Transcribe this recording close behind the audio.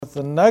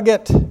with the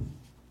nugget.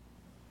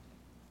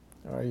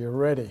 Are you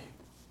ready?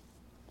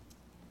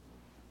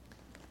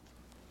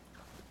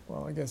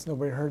 Well, I guess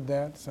nobody heard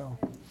that, so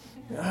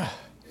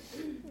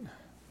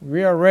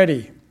we are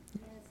ready.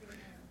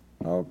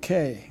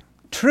 Okay.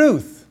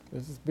 Truth.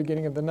 This is the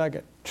beginning of the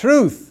nugget.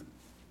 Truth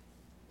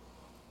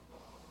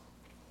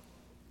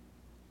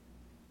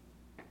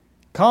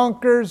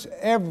conquers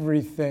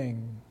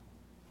everything.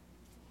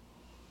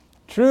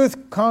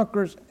 Truth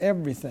conquers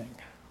everything.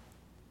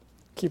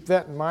 Keep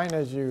that in mind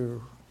as we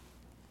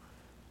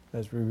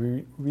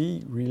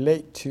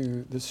relate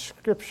to the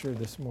scripture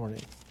this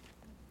morning.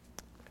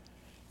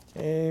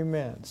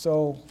 Amen.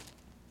 So,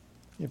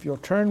 if you'll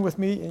turn with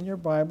me in your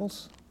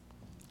Bibles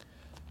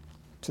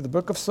to the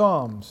book of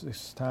Psalms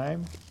this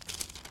time.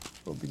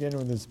 We'll begin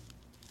with this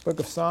book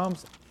of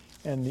Psalms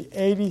and the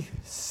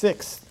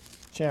 86th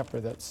chapter.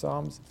 That's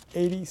Psalms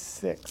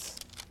 86.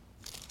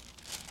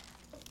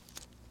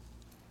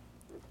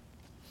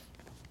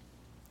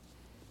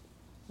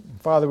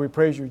 Father, we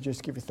praise you. We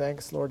just give you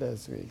thanks, Lord,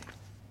 as we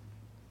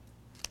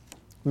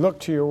look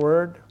to your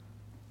word.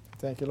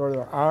 Thank you, Lord,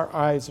 that our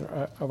eyes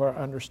of our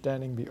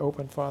understanding be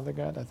open, Father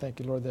God. I thank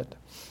you, Lord, that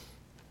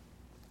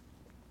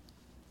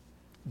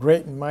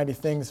great and mighty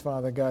things,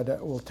 Father God,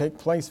 that will take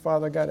place,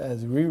 Father God,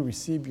 as we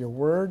receive your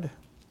word,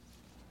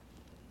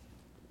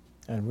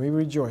 and we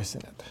rejoice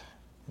in it.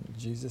 In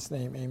Jesus'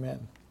 name,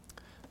 amen.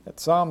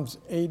 That's Psalms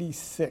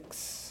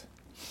 86.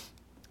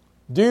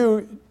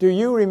 Do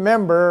you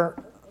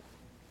remember,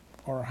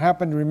 or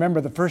happen to remember,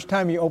 the first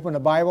time you opened a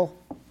Bible?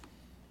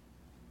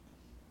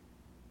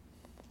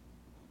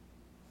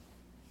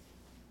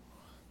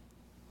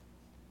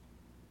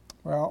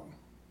 Well,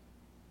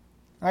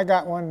 I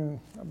got a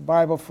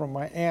Bible from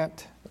my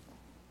aunt.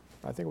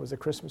 I think it was a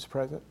Christmas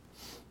present.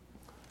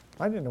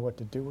 I didn't know what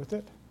to do with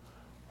it.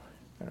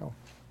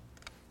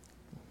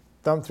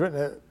 Thumbed through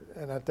it,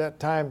 and at that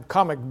time,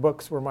 comic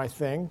books were my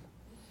thing.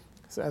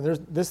 So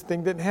this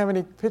thing didn't have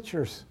any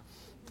pictures.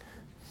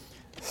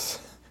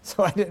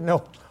 So I didn't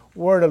know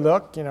where to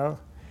look,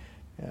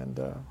 And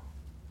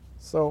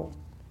so,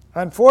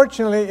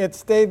 unfortunately, it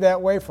stayed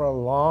that way for a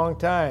long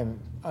time,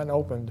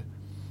 unopened.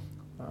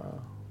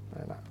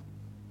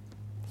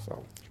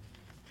 So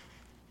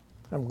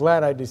I'm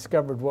glad I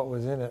discovered what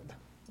was in it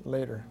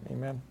later.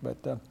 Amen.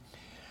 But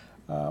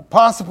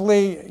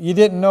possibly you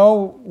didn't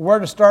know where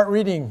to start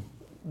reading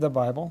the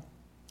Bible.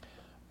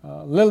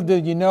 Little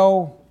did you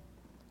know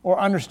or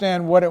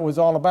understand what it was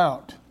all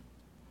about.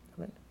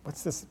 I mean,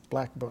 what's this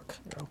black book?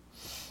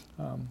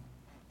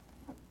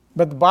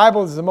 But the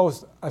Bible is the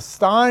most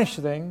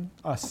astonishing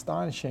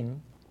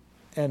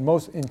and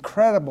most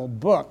incredible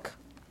book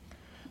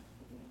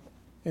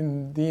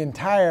in the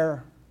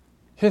entire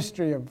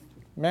history of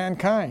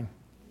mankind.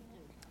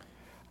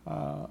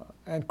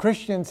 And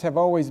Christians have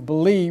always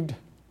believed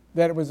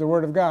that it was the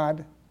Word of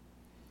God.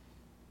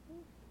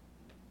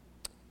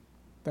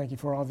 Thank you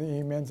for all the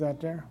amens out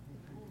there.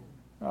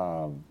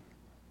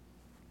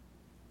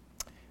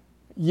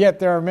 Yet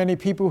there are many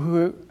people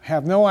who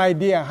have no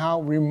idea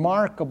how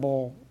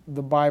remarkable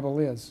the Bible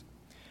is.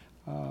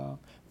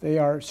 They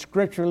are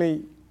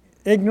scripturally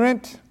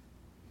ignorant,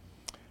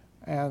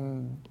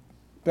 and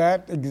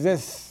that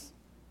exists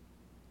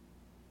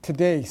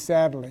today,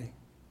 sadly,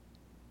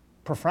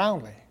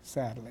 profoundly,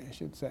 sadly, I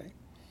should say,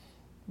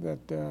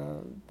 that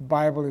the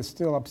Bible is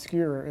still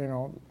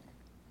obscure.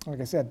 Like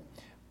I said,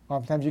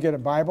 oftentimes you get a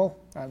Bible.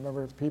 I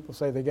remember people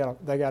say they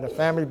got a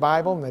family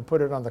Bible and they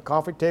put it on the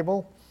coffee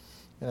table,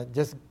 and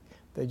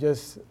they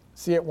just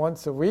see it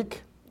once a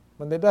week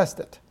when they dust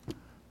it.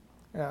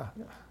 Yeah,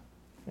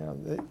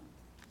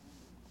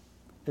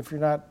 if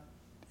you're not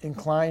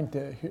inclined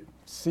to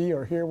see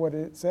or hear what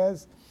it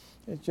says,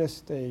 it's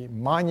just a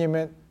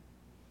monument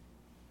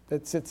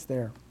that sits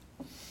there.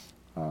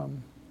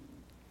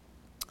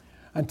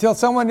 Until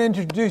someone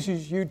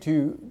introduces you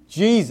to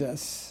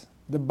Jesus,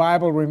 the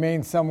Bible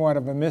remains somewhat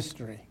of a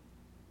mystery.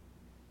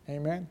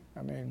 Amen?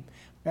 I mean,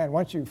 man,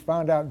 once you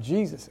found out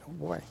Jesus, oh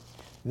boy,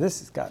 this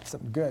has got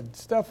some good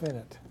stuff in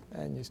it.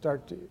 And you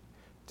start to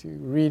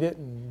read it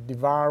and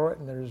devour it,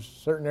 and there's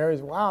certain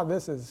areas, wow,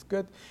 this is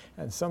good.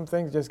 And some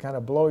things just kind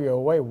of blow you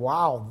away.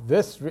 Wow,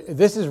 this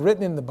is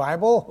written in the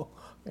Bible?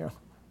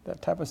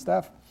 That type of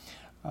stuff.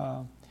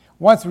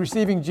 Once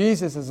receiving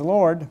Jesus as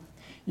Lord,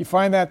 you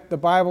find that the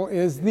Bible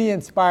is the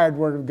inspired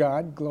Word of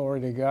God.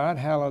 Glory to God.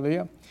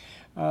 Hallelujah.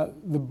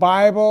 The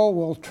Bible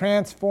will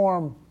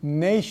transform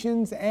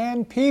nations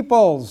and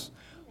peoples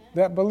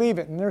that believe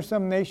it. And there's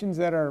some nations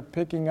that are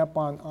picking up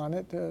on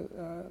it,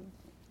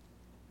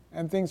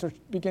 and things are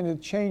beginning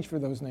to change for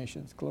those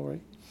nations. Glory.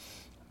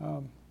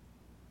 The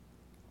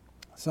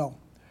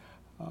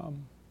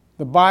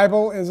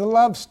Bible is a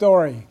love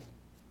story.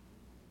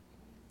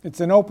 It's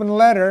an open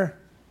letter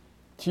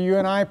to you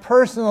and I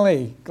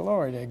personally.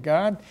 Glory to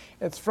God.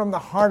 It's from the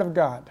heart of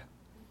God.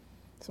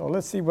 So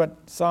let's see what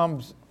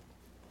Psalms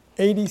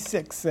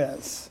 86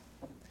 says.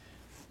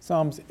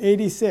 Psalms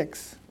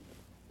 86,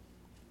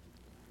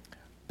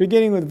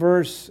 beginning with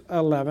verse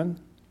 11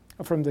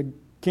 from the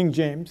King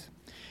James.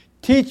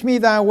 Teach me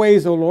thy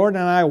ways, O Lord,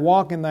 and I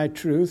walk in thy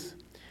truth.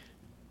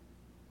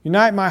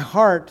 Unite my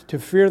heart to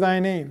fear thy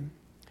name.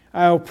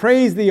 I will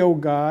praise thee, O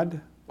God,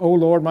 O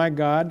Lord my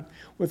God,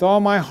 with all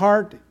my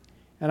heart,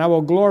 and I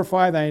will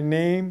glorify thy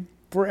name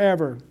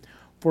forever.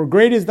 For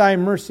great is thy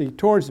mercy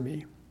towards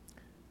me,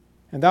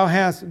 and thou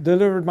hast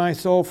delivered my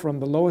soul from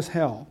the lowest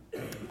hell.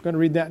 I'm going to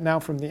read that now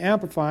from the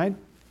Amplified,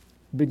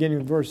 beginning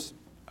with verse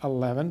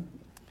 11.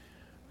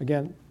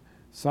 Again,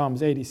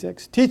 Psalms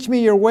 86. Teach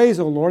me your ways,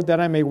 O Lord, that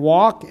I may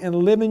walk and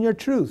live in your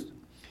truth.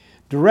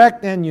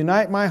 Direct and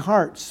unite my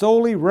heart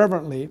solely,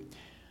 reverently,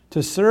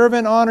 to serve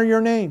and honor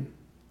your name.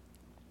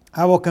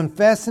 I will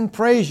confess and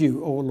praise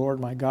you, O Lord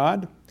my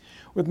God,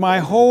 with my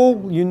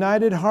whole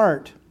united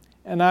heart,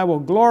 and I will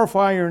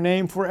glorify your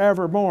name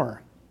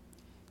forevermore.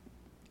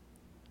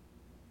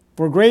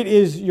 For great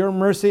is your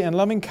mercy and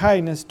loving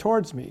kindness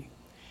towards me,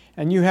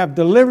 and you have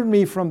delivered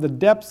me from the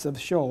depths of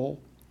Sheol,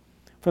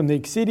 from the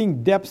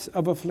exceeding depths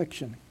of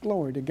affliction.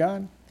 Glory to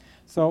God.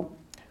 So,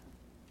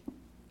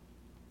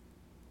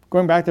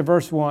 going back to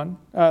verse 1,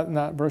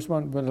 not verse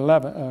 1, but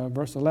 11,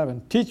 verse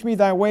 11. Teach me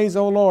thy ways,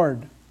 O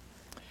Lord.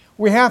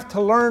 We have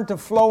to learn to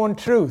flow in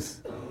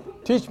truth.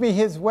 Teach me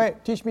his way.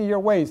 Teach me your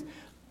ways.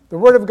 The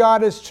Word of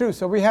God is truth,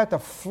 so we have to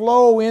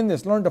flow in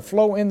this, learn to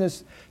flow in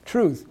this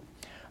truth.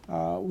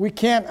 We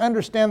can't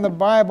understand the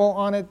Bible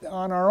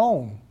on our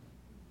own.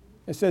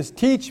 It says,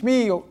 teach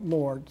me,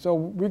 Lord. So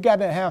we've got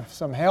to have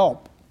some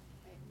help.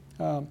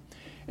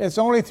 It's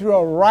only through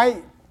a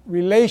right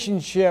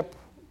relationship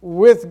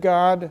with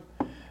God,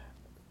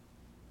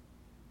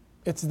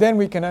 it's then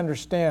we can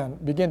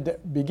understand,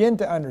 begin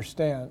to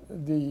understand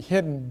the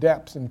hidden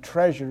depths and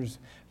treasures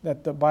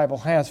that the Bible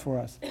has for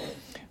us.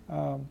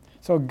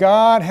 So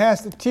God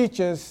has to teach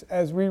us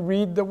as we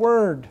read the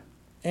Word.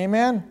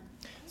 Amen?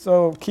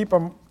 So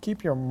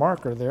keep your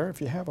marker there, if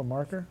you have a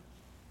marker.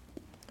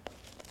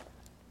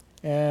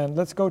 And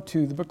let's go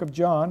to the book of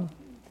John.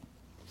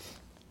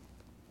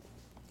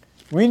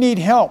 We need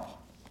help.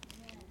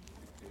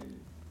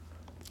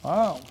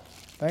 Wow,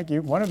 thank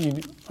you. One of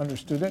you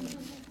understood it.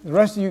 The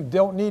rest of you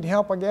don't need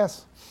help, I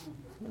guess.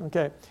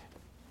 Okay.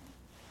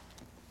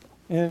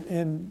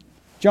 In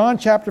John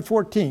chapter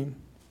 14,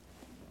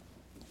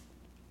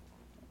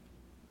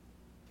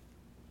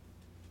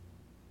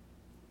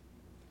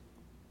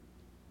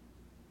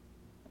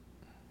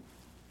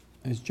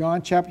 it's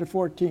John chapter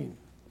 14.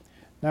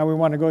 Now we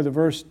want to go to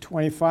verse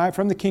 25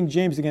 from the King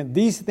James again.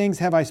 These things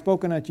have I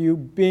spoken unto you,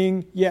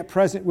 being yet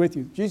present with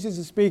you. Jesus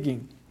is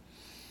speaking.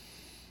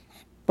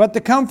 But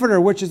the Comforter,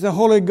 which is the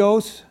Holy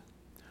Ghost,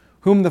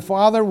 whom the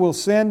Father will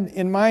send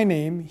in my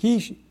name,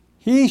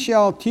 he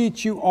shall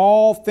teach you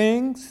all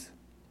things,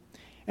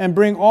 and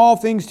bring all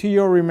things to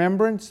your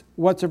remembrance,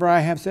 whatsoever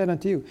I have said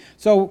unto you.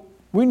 So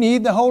we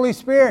need the Holy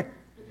Spirit.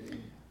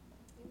 Amen.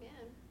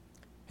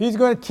 He's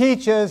going to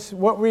teach us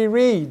what we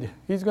read.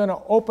 He's going to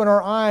open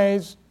our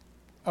eyes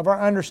of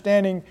our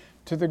understanding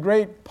to the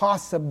great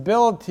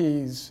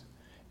possibilities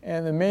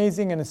and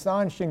amazing and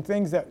astonishing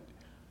things that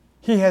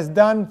He has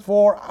done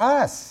for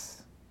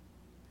us.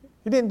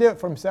 He didn't do it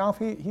for Himself.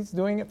 He's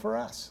doing it for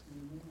us.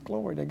 Mm-hmm.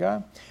 Glory to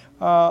God.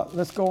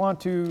 Let's go on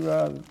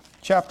to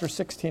chapter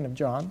 16 of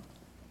John.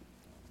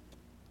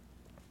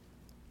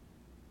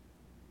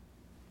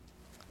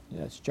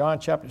 Yes, John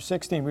chapter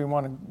 16. We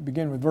want to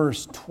begin with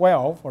verse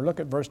 12, or look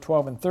at verse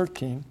 12 and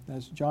 13.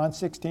 That's John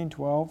 16,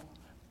 12.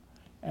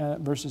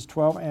 Verses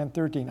 12 and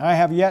 13. I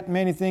have yet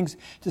many things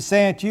to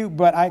say unto you,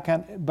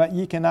 but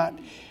ye cannot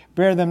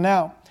bear them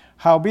now.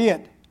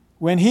 Howbeit,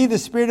 when He, the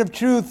Spirit of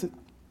truth,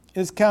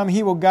 is come,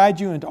 He will guide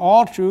you into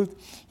all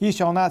truth. He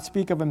shall not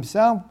speak of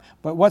Himself,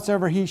 but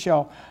whatsoever he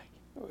shall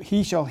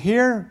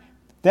hear,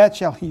 that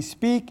shall He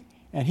speak,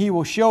 and He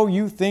will show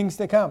you things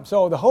to come.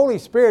 So the Holy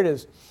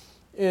Spirit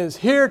is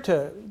here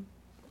to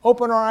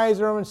open our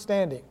eyes of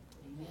understanding.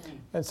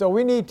 Amen. And so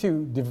we need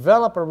to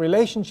develop a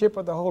relationship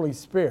with the Holy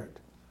Spirit.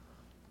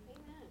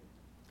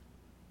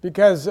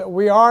 Because the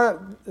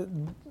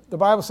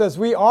Bible says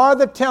we are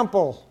the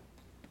temple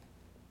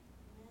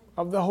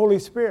of the Holy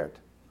Spirit.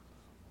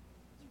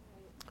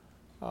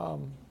 Now,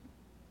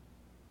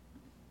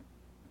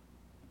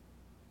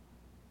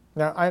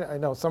 I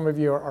know some of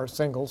you are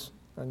singles,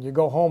 and you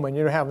go home and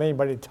you don't have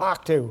anybody to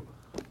talk to.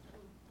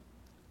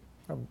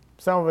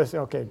 Some of us,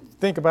 okay,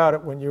 think about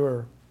it when you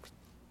were,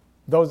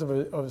 those of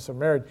us who are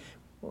married,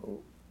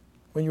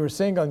 when you were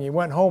single and you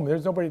went home,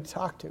 there's nobody to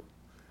talk to.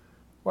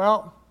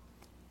 Well,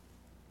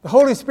 the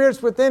Holy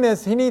Spirit's within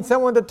us. He needs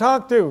someone to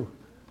talk to.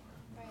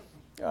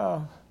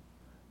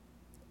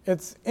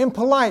 It's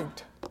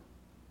impolite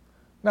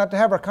not to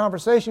have a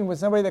conversation with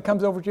somebody that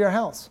comes over to your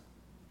house.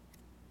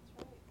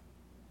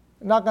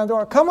 Knock on the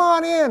door. Come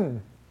on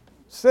in.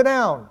 Sit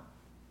down.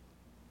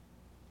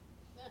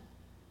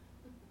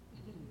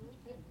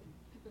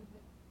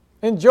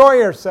 Enjoy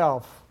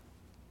yourself.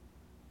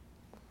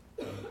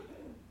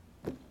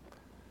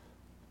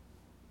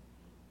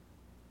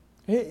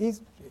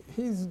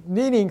 He's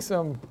needing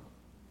some,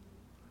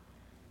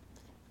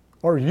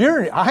 or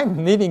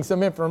I'm needing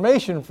some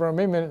information from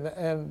him,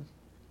 and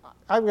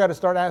I've got to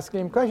start asking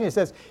him questions. He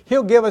says,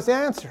 he'll give us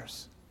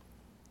answers.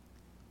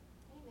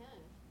 Amen.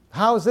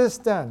 How's this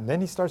done?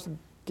 Then he starts to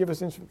give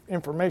us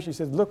information. He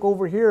says, look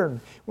over here,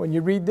 and when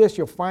you read this,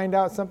 you'll find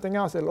out something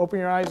else. It'll open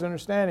your eyes to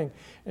understanding.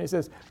 And he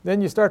says,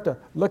 then you start to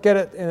look at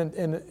it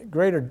in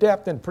greater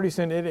depth, and pretty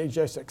soon it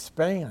just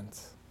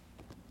expands.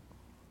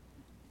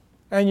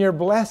 And you're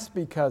blessed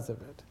because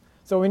of it.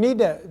 So we need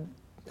to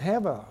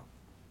have a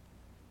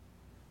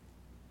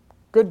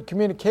good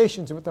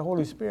communications with the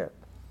Holy Spirit.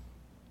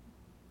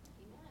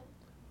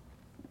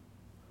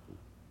 Amen.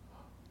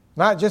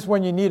 Not just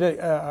when you need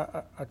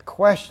a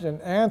question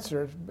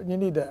answered, but you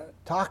need to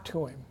talk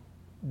to him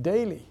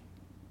daily. That's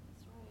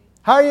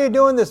right. How are you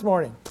doing this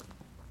morning?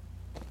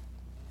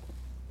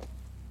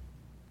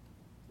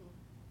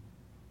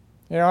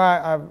 You know,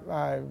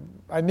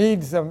 I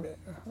need some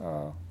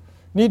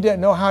need to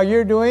know how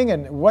you're doing,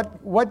 and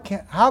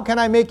how can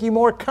I make you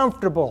more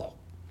comfortable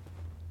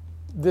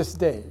this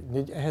day?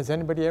 Has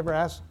anybody ever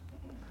asked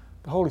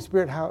the Holy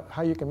Spirit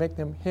how you can make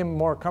him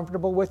more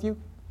comfortable with you?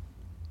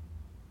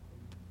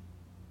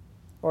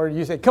 Or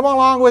you say, come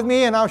along with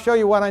me and I'll show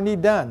you what I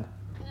need done.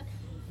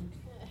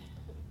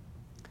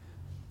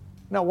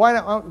 Now,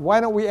 why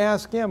don't we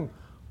ask him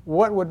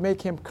what would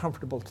make him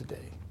comfortable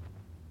today?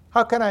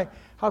 How can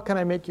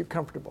I make you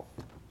comfortable?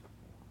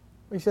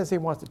 He says he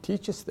wants to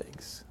teach us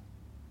things.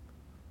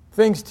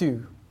 Things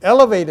to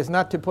elevate us,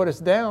 not to put us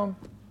down.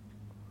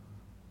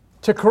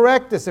 To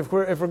correct us if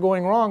we're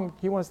going wrong.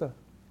 He wants to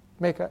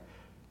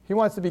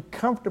be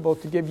comfortable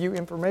to give you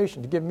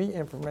information, to give me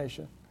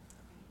information.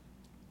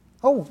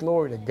 Oh,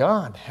 glory to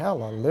God.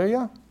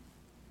 Hallelujah.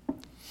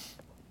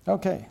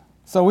 Okay.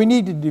 So we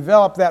need to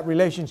develop that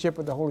relationship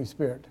with the Holy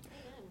Spirit.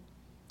 Amen.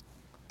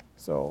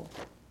 So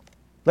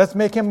let's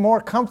make him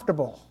more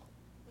comfortable.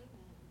 Amen.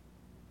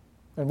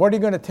 And what are you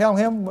going to tell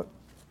him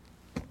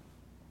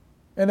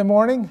in the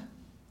morning?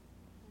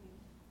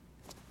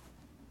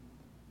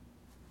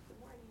 Good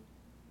morning.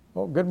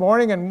 Oh, good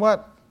morning, and what?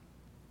 I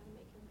make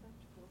him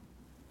comfortable.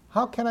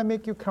 How can I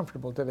make you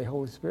comfortable today,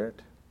 Holy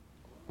Spirit?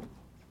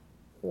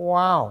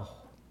 Wow.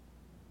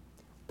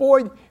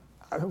 Boy,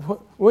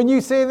 when you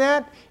say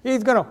that,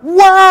 he's going to,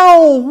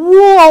 wow,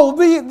 whoa,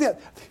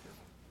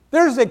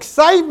 there's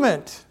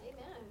excitement.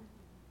 Amen.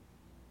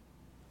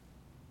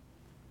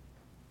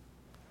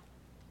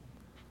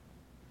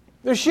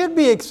 There should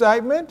be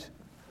excitement.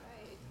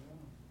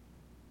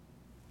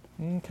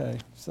 Right. Okay,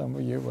 some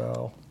of you,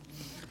 well,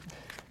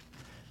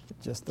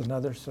 just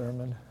another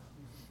sermon.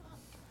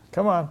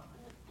 Come on.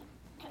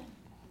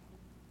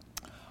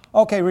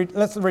 Okay,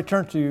 let's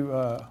return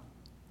to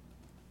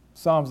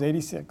Psalms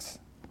 86.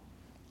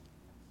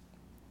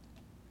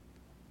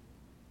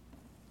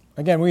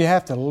 Again, we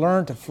have to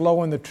learn to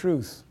flow in the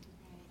truth.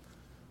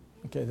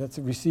 Okay, that's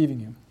receiving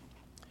him.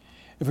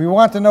 If we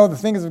want to know the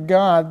things of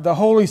God, the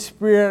Holy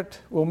Spirit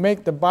will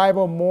make the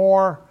Bible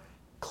more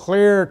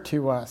clear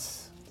to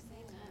us.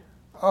 Amen.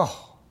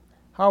 Oh,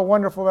 how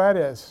wonderful that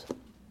is.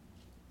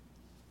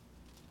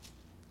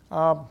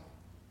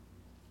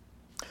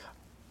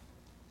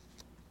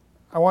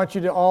 I want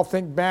you to all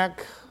think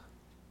back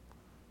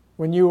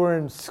when you were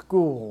in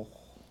school.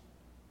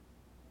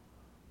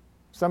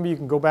 Some of you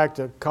can go back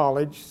to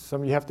college.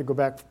 Some of you have to go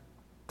back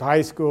to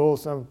high school.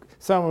 Some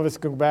of us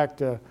go back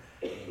to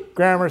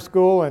grammar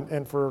school,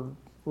 and for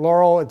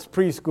Laurel, it's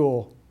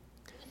preschool.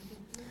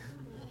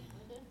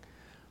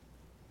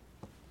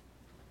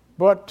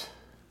 But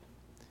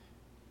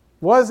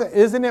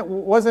wasn't it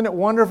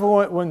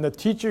wonderful when the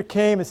teacher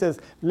came and says,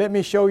 "Let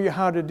me show you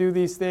how to do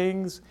these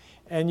things,"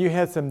 and you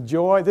had some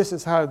joy? This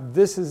is how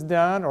this is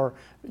done, or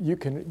you're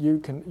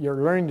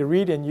learning to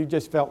read, and you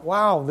just felt,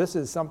 "Wow, this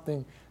is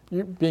something."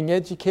 You're being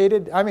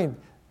educated. I mean,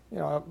 you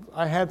know,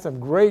 I had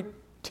some great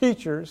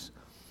teachers.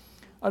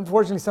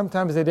 Unfortunately,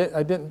 sometimes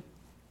I didn't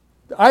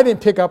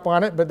pick up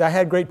on it, but I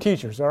had great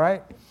teachers. All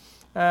right,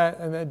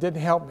 and it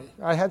didn't help me.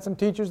 I had some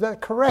teachers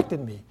that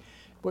corrected me,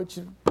 which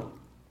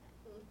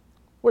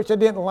I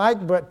didn't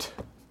like. But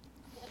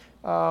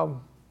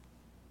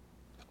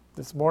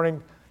this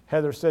morning,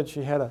 Heather said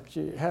she had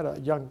a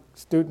young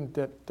student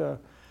that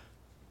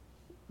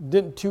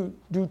didn't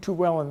do too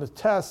well in the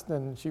test,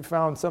 and she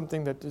found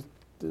something that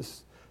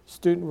this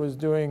student was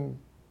doing.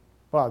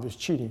 Wow, was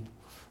cheating.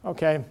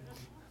 Okay.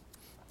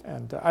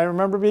 And I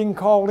remember being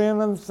called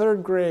in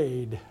third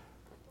grade.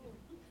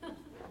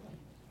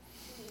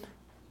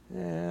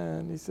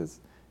 And he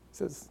says,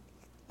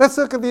 let's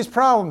look at these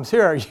problems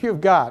here you've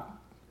got.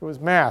 It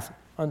was math,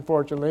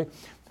 unfortunately.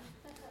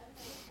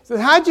 He says,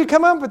 how'd you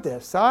come up with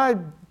this? I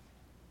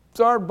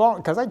started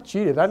bawling, because I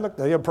cheated. I looked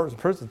at the other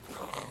person.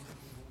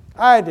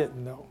 I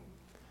didn't know.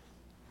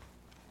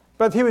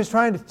 But he was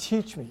trying to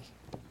teach me,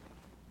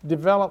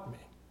 develop me.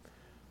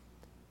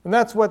 And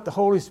that's what the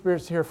Holy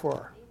Spirit's here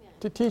for.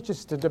 To teach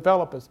us, to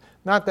develop us.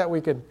 Not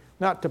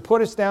to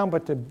put us down,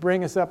 but to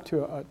bring us up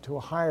to a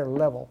higher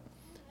level,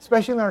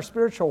 especially in our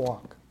spiritual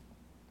walk.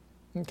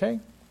 Okay?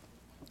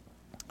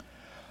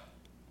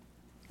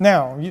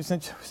 Now,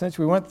 since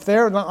we went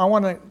there, I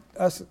want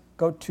us to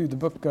go to the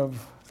book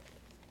of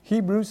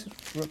Hebrews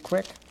real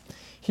quick.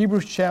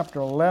 Hebrews chapter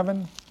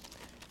 11.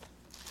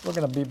 We're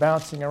going to be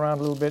bouncing around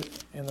a little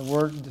bit in the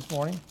Word this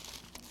morning.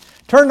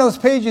 Turn those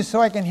pages so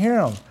I can hear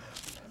them.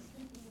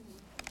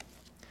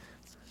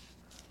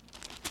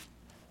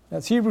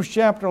 That's Hebrews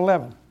chapter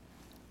 11.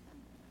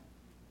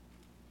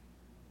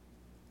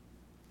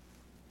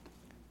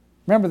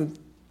 Remember that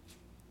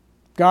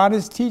God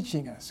is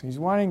teaching us. He's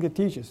wanting to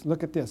teach us.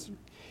 Look at this.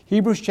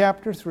 Hebrews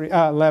chapter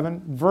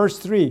 11, verse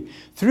 3.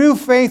 Through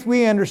faith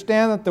we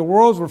understand that the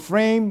worlds were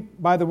framed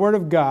by the word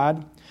of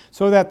God,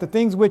 so that the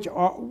things which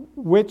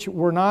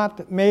were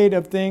not made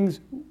of things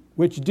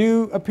which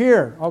do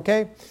appear.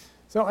 Okay?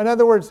 So in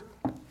other words,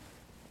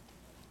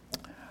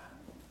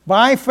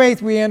 by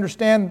faith we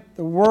understand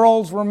the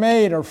worlds were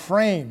made or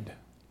framed.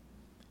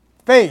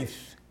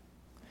 Faith.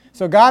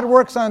 So God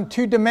works on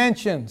two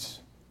dimensions.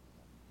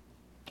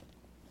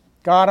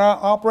 God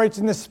operates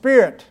in the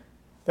Spirit.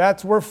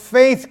 That's where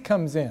faith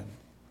comes in.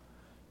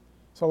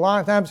 So a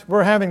lot of times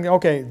we're having,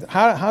 okay,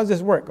 how does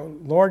this work?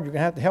 Lord, you're going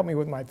to have to help me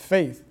with my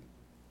faith.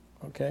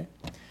 Okay?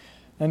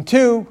 And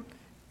two,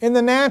 in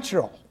the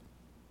natural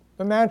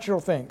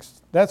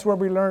things. That's where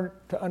we learn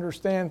to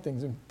understand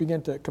things and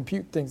begin to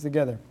compute things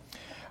together.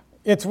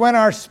 It's when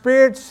our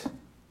spirits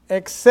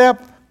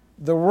accept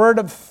the word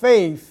of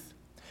faith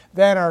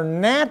that our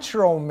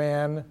natural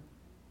man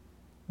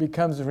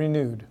becomes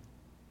renewed.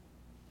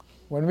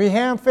 When we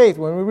have faith,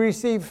 when we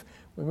receive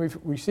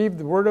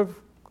the word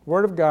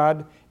of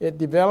God, it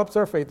develops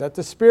our faith. That's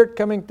the Spirit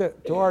coming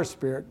to our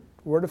spirit,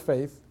 word of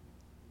faith.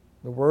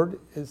 The word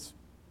is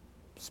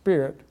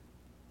Spirit.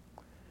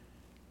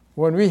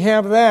 When we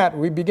have that,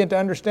 we begin to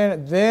understand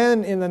it.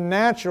 Then in the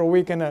natural,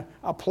 we can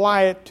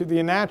apply it to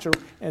the natural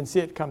and see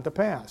it come to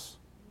pass.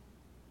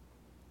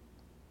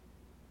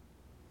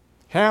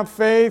 Have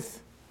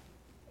faith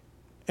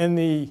in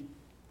the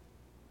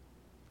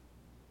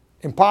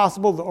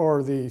impossible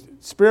or the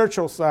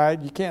spiritual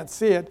side. You can't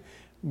see it.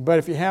 But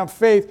if you have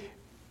faith,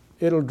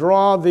 it'll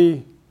draw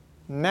the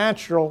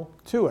natural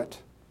to it.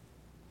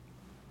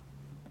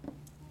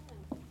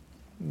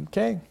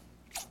 Okay?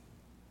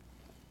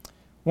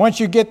 Once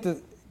you get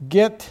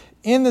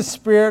in the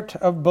spirit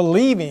of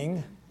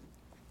believing,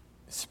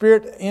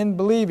 spirit in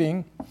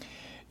believing,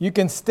 you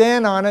can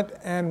stand on it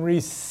and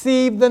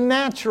receive the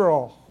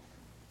natural.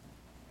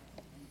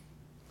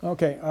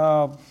 Okay,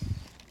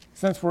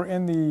 since we're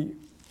in the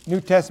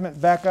New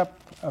Testament, back up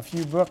a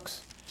few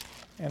books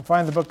and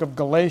find the book of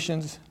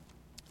Galatians.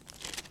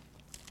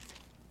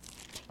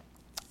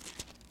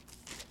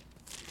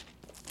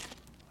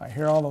 I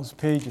hear all those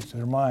pages,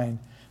 they're mine.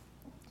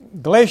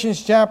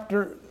 Galatians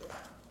chapter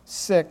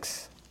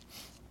 6.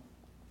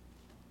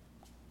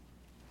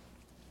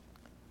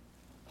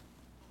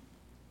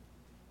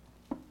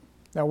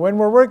 Now, when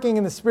we're working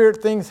in the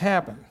Spirit, things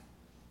happen.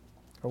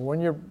 Or when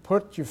you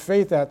put your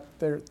faith out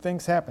there,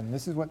 things happen.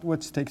 This is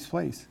what takes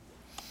place.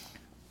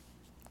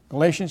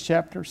 Galatians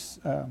chapter,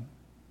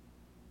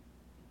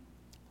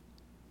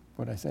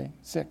 what did I say?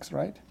 6,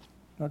 right?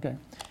 Okay.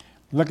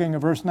 Looking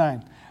at verse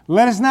 9.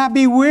 Let us not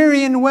be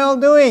weary in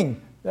well-doing.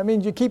 That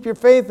means you keep your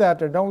faith out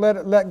there. Don't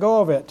let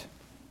go of it.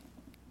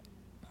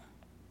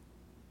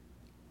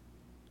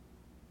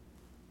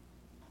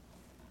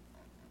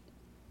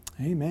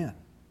 Amen.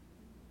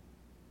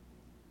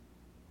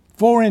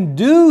 For in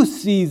due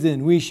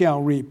season we shall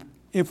reap,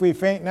 if we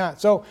faint not.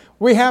 So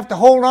we have to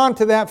hold on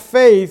to that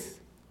faith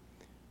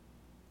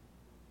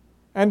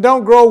and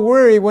don't grow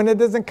weary when it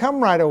doesn't come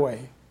right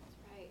away.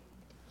 Right.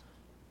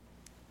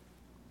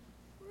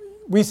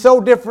 We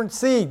sow different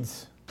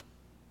seeds.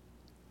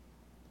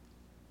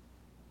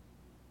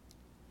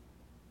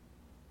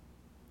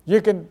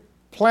 You can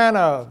plant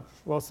a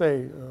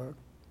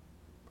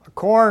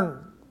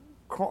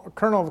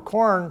kernel of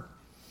corn,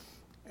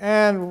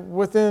 and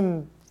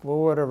within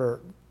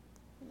whatever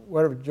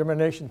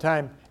germination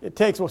time it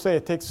takes, 3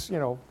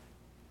 or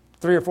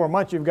 4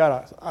 months, you've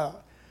got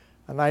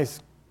a nice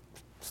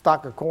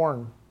stalk of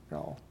corn,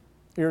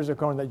 ears of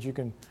corn that you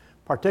can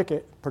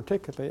participate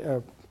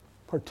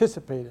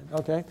in.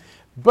 Okay,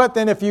 but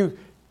then if you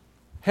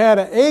had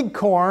an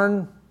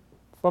acorn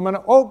from an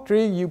oak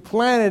tree, you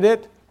planted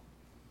it,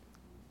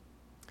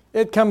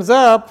 it comes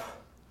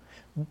up,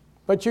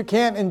 but you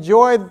can't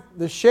enjoy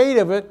the shade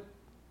of it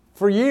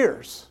for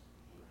years.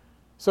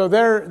 So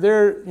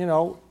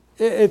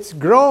it's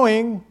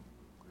growing,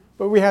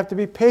 but we have to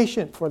be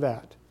patient for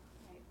that.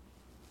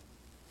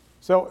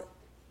 So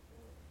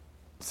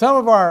some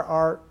of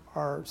our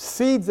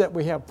seeds that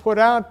we have put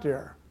out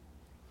there,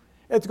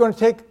 it's going to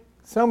take,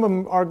 some of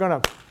them are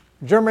going to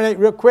germinate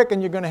real quick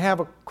and you're going to have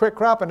a quick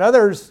crop, and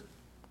others,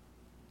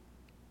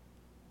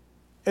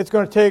 it's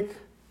going to take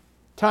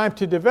time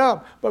to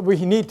develop, but we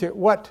need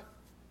to,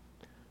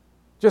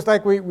 just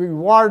like we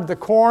watered the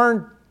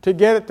corn to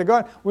get it to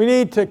go, we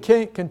need to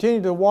continue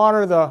to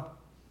water the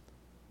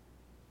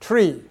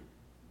tree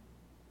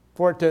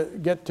for it to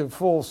get to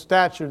full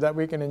stature that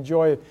we can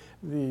enjoy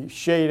the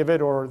shade of it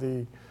or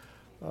the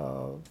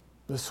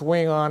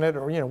swing on it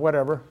or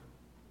whatever.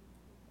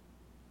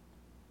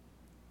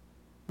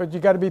 But you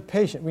got to be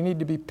patient. We need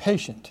to be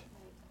patient.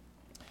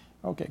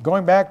 Okay,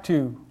 going back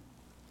to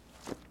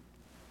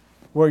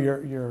where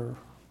you're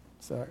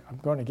so I'm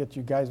going to get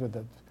you guys with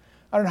the,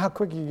 I don't know how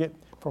quick you get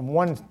from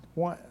one,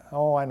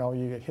 oh, I know,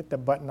 you hit the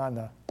button on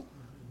the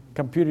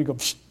computer, you go,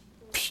 psh,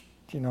 psh,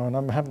 you know, and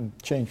I'm having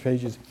to change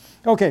pages.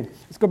 Okay,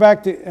 let's go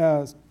back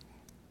to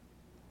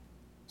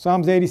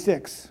Psalms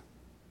 86.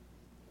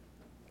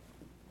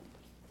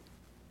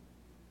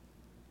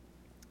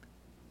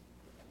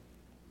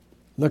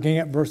 Looking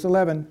at verse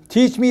 11.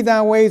 Teach me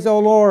thy ways, O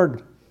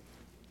Lord.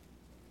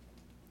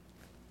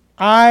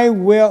 I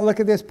will,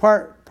 look at this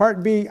part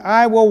B,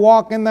 I will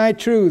walk in thy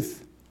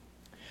truth.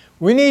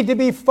 We need to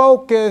be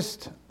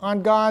focused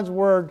on God's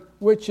word,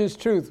 which is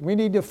truth. We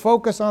need to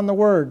focus on the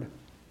word.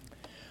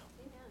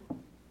 Amen.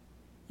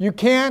 You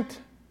can't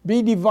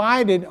be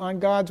divided on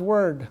God's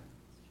word.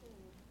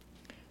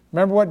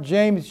 Remember what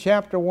James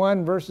chapter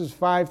 1 verses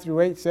 5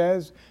 through 8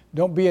 says?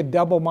 Don't be a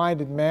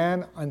double-minded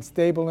man,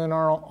 unstable in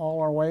all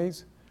our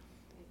ways.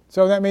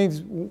 So that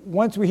means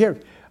once we hear,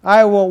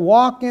 I will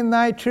walk in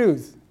thy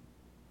truth.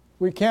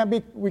 We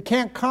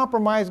can't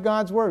compromise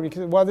God's word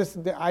because, well,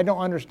 I don't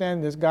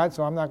understand this, God,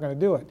 so I'm not going to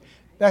do it.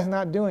 That's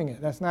not doing it.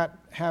 That's not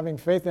having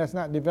faith. That's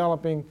not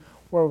developing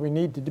where we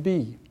need to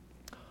be.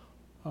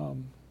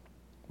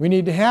 We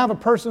need to have a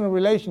personal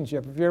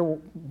relationship. If you're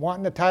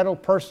wanting the title,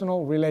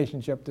 personal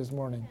relationship this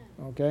morning,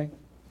 okay?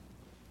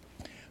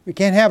 We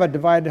can't have a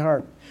divided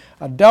heart.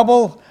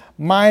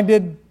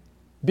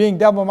 Being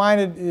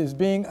double-minded is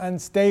being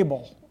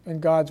unstable in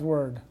God's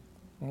word,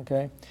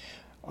 okay?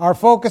 Our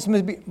focus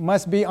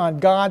must be on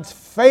God's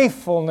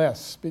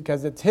faithfulness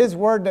because it's His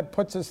word that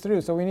puts us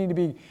through. So we need to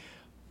be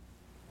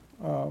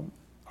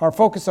our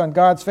focus on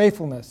God's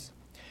faithfulness.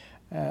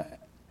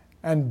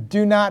 And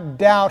do not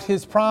doubt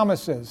His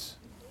promises.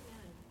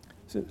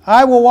 So,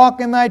 I will walk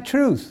in thy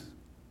truth.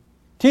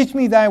 Teach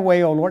me thy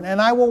way, O Lord,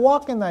 and I will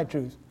walk in thy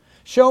truth.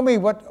 Show me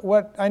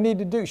what I need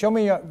to do. Show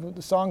me some of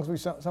the songs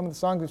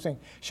we sing.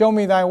 Show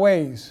me thy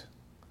ways.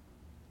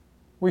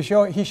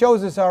 He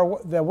shows us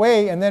the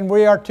way, and then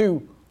we are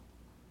to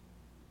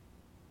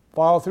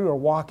follow through or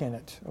walk in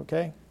it.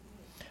 Okay?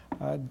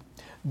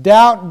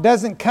 Doubt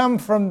doesn't come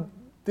from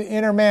the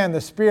inner man,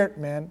 the spirit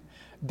man.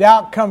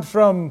 Doubt comes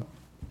from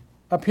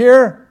up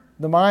here,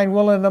 the mind,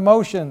 will, and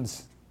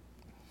emotions.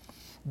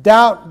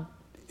 Doubt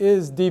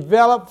is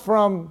developed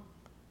from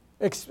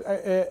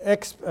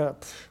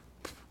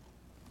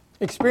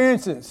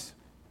experiences.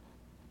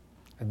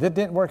 That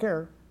didn't work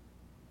here.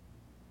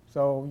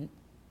 So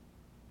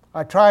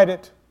I tried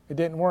it. It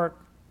didn't work.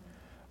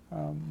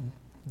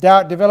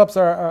 Doubt develops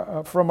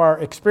from our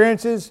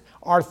experiences,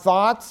 our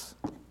thoughts,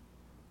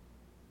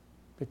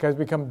 because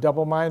we become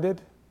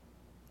double-minded.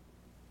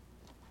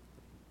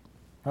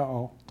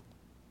 Uh-oh.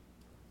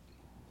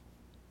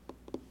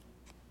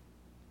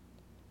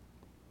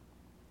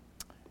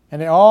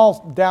 And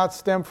all doubts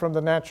stem from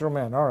the natural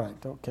man. All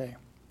right, okay.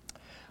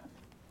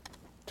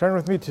 Turn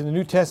with me to the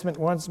New Testament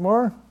once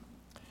more.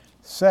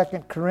 2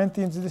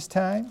 Corinthians this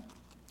time.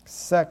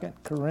 2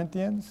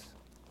 Corinthians.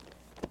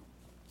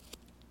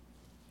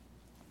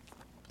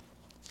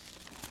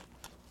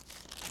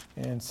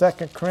 In 2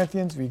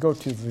 Corinthians, we go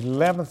to the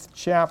 11th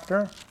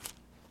chapter.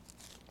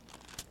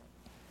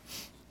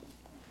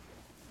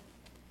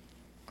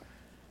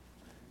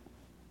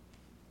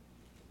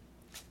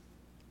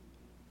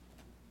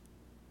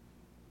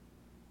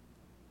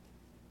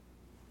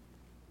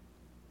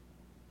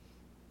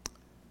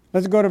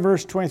 Let's go to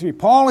verse 23.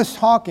 Paul is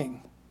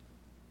talking.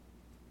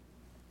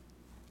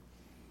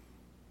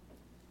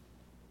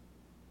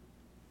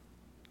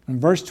 In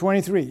verse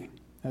 23,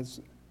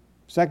 that's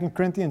 2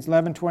 Corinthians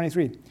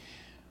 11:23.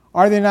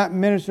 Are they not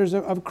ministers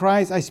of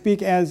Christ? I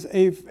speak as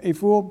a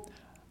fool.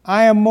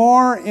 I am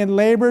more in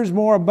labors,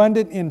 more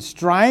abundant in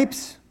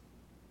stripes,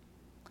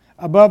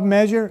 above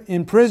measure,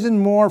 in prison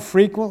more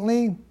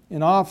frequently,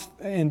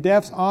 in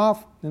deaths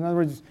oft. In other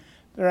words,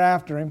 they're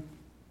after him.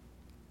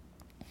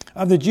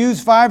 Of the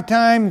Jews 5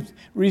 times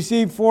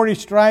received 40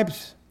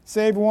 stripes,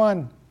 save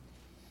one.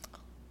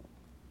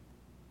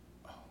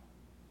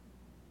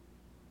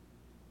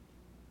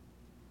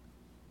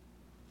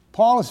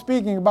 Paul is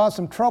speaking about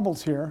some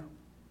troubles here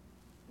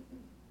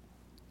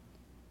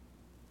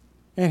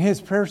in his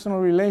personal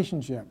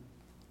relationship.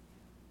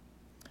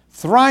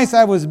 Thrice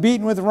I was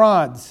beaten with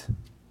rods.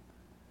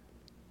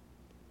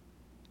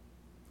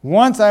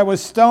 Once I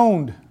was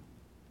stoned.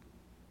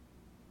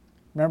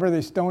 Remember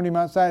they stoned him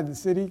outside the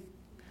city?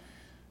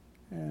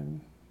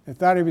 And they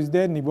thought he was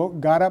dead, and he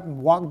got up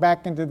and walked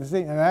back into the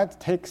city. And that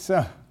takes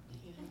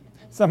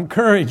some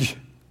courage.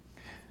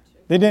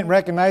 They didn't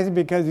recognize him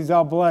because he's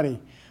all bloody.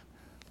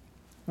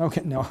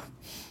 Okay, no.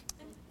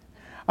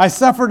 I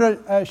suffered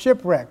a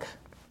shipwreck.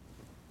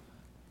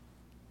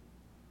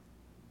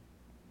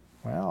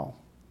 Well,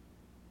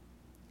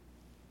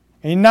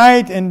 a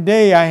night and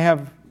day I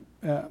have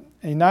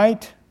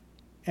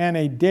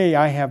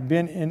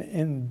been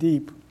in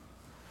deep.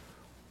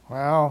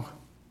 Wow.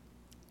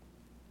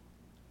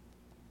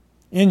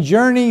 In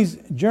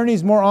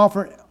journeys more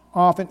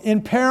often,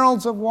 in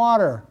perils of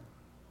water.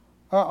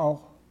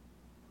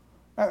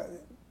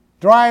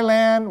 Dry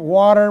land,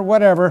 water,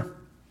 whatever.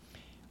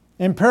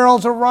 In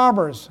perils of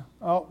robbers.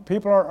 Oh,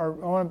 people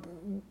are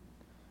on.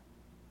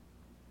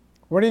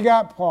 What do you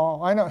got,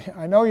 Paul?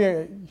 I know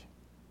you.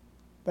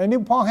 They knew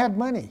Paul had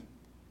money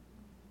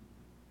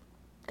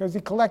because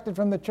he collected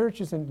from the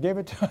churches and gave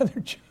it to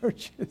other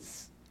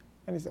churches.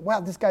 And he said,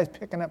 "Wow, this guy's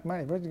picking up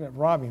money. We're going to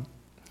rob him."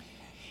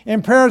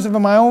 In perils of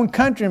my own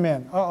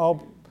countrymen.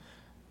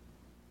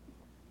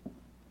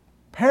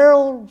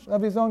 Perils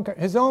of his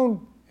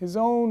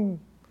own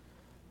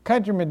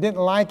countrymen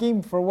didn't like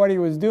him for what he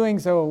was doing,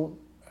 so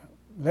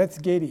let's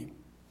get him.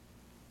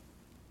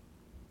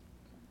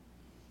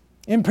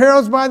 In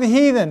perils by the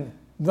heathen,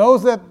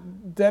 those that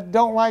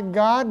don't like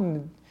God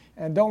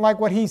and don't like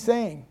what he's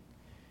saying.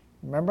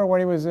 Remember when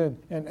he was in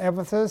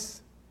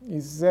Ephesus? He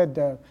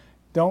said,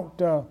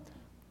 don't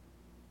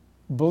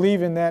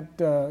believe in that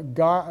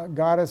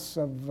goddess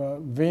of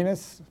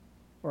Venus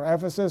or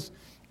Ephesus.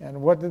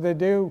 And what did they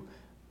do?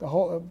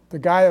 The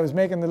guy that was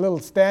making the little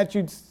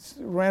statues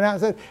ran out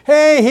and said,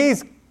 "Hey, he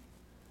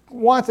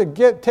wants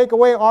to take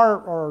away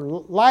our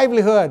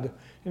livelihood."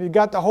 And he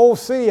got the whole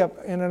city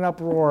up in an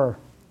uproar.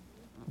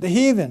 The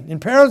heathen. In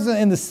perils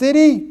in the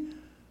city,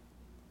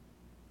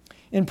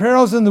 in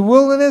perils in the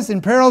wilderness,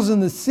 in perils in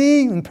the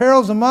sea, in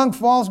perils among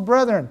false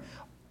brethren.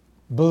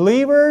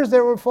 Believers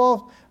that were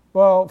false,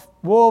 well,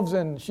 wolves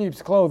in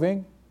sheep's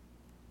clothing.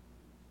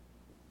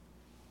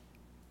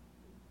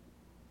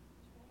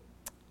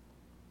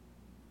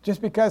 Just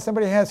because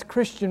somebody has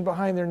Christian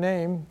behind their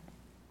name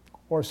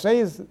or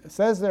says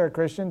they're a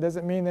Christian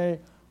doesn't mean they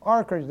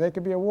are a Christian. They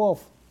could be a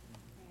wolf.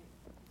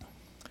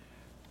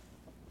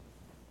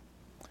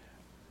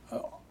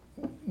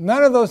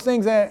 None of those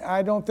things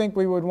I don't think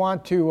we would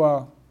want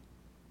to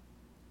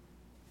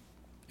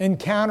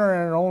encounter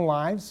in our own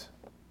lives.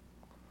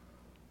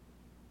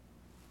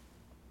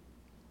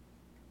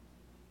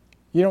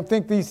 You don't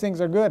think these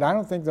things are good? I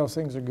don't think those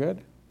things are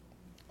good.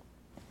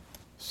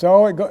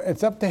 So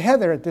it's up to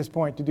Heather at this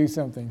point to do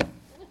something.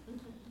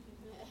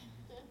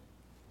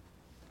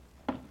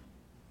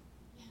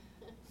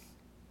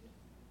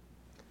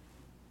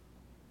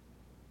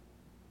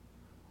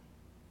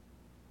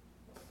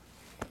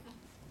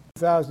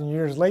 Thousand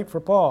years late for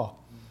Paul.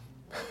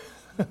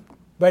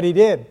 But he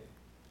did.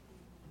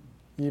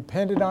 He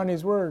depended on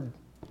his word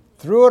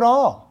through it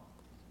all.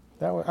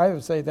 I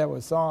would say that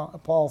was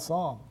Paul's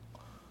song.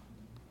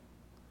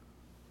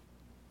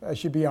 That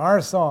should be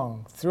our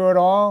song. Through it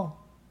all,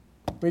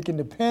 we can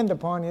depend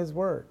upon his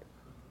word.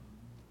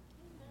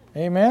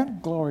 Amen?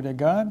 Glory to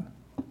God.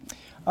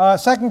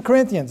 2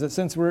 Corinthians,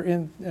 since we're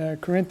in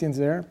Corinthians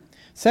there.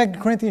 2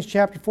 Corinthians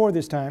chapter 4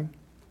 this time.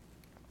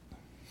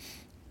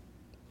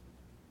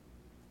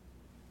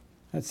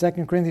 That's 2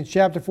 Corinthians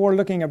chapter 4,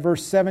 looking at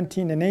verse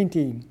 17 and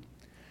 18.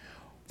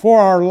 For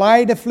our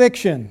light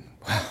affliction,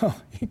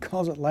 well, he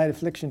calls it light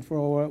affliction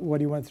for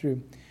what he went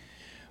through,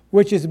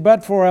 which is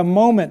but for a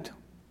moment,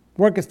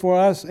 worketh for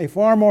us a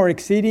far more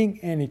exceeding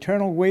and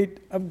eternal weight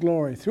of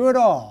glory. Through it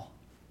all.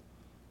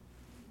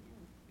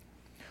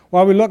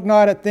 While we look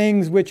not at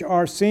things which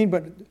are seen,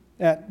 but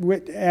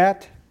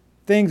at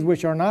things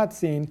which are not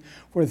seen,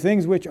 for the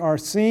things which are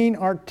seen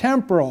are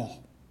temporal,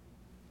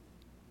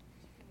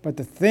 but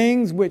the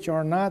things which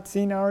are not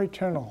seen are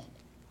eternal.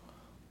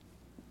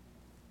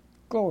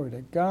 Glory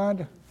to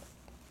God.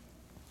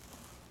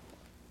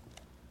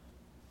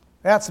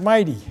 That's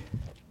mighty.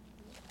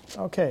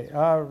 Okay,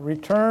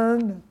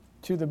 return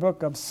to the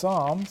book of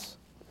Psalms.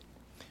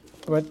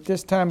 But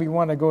this time we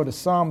want to go to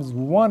Psalms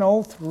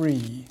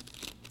 103.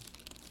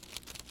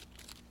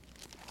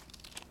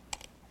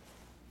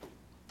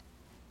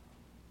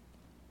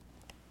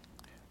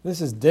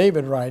 This is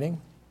David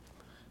writing.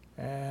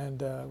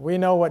 And we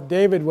know what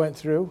David went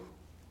through.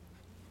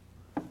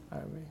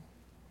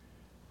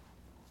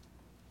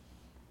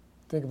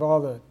 Think of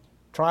all the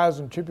trials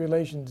and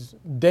tribulations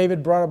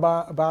David brought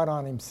about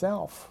on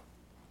himself.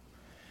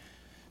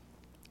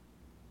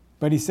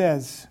 But he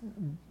says,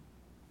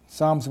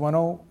 Psalms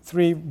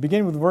 103,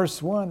 beginning with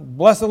verse 1,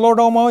 Bless the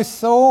Lord, O my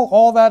soul,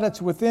 all that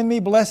is within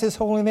me, bless his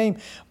holy name.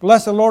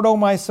 Bless the Lord, O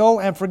my soul,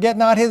 and forget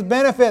not his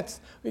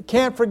benefits. We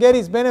can't forget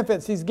his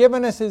benefits. He's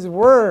given us his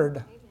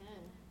word.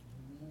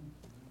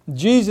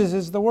 Jesus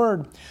is the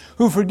Word,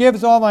 who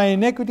forgives all thy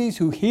iniquities,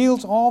 who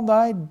heals all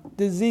thy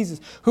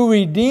diseases, who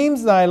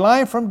redeems thy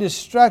life from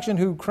destruction,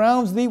 who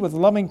crowns thee with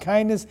loving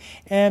kindness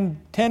and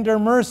tender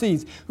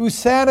mercies, who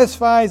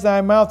satisfies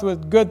thy mouth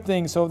with good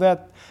things, so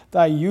that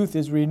thy youth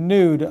is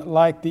renewed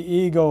like the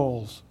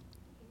eagles.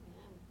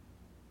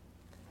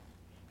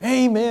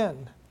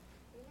 Amen.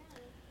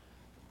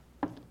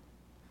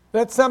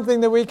 That's something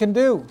that we can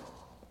do.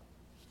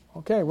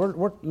 Okay,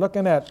 we're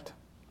looking at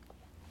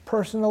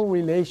personal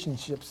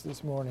relationships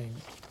this morning.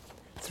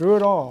 Through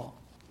it all.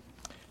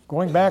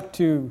 Going back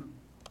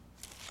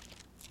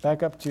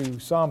up to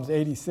Psalms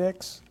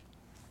 86.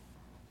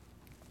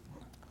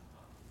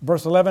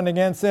 Verse 11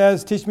 again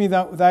says, Teach me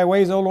thy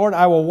ways, O Lord.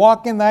 I will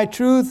walk in thy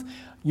truth.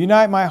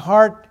 Unite my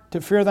heart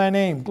to fear thy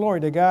name. Glory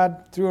to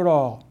God through it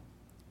all.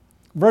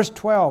 Verse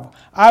 12.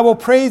 I will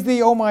praise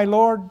thee, O my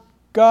Lord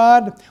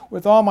God.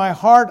 With all my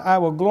heart I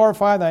will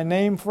glorify thy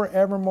name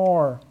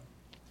forevermore.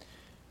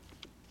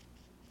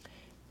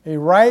 A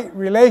right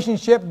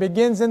relationship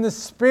begins in the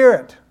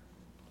Spirit,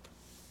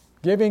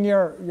 giving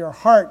your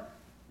heart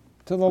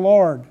to the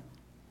Lord.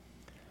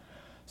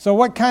 So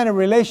what kind of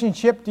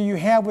relationship do you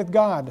have with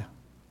God?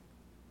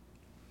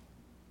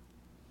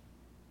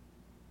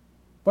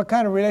 What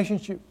kind of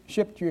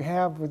relationship do you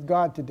have with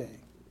God today?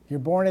 You're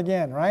born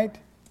again, right?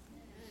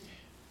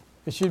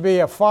 It should be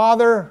a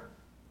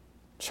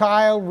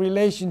father-child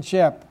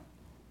relationship.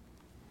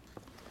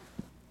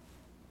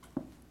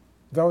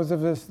 Those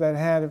of us that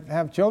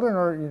have children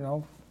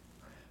or,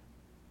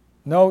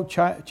 no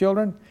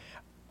children,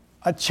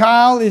 a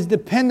child is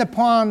dependent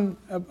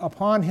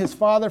upon his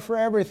father for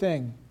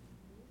everything.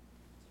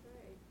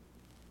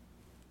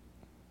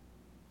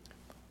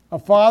 A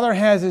father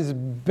has his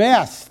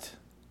best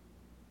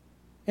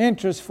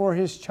interest for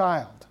his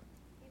child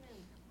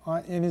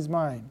in his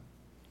mind.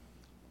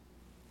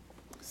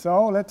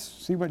 So let's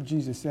see what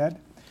Jesus said.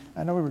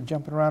 I know we were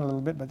jumping around a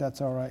little bit, but that's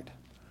all right.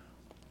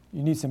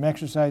 You need some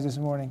exercise this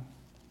morning.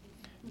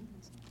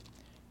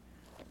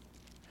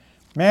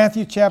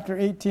 Matthew chapter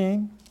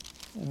 18.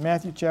 In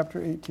Matthew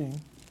chapter 18.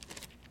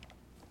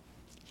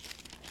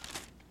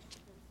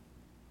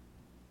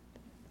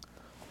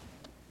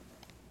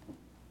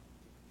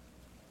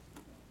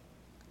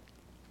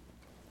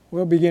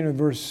 We'll begin with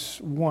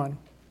verse 1.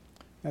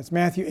 That's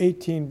Matthew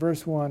 18,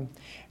 verse 1.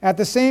 At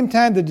the same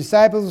time, the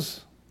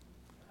disciples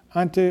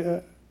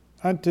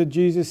unto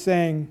Jesus,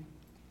 saying,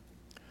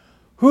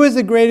 "Who is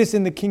the greatest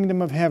in the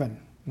kingdom of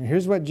heaven?" And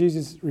here's what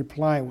Jesus'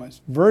 reply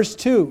was. Verse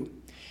 2.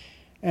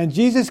 And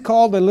Jesus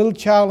called a little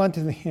child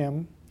unto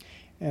him,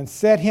 and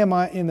set him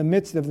in the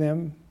midst of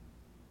them,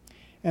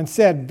 and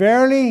said,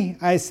 Verily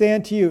I say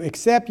unto you,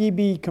 except ye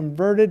be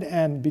converted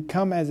and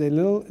become as a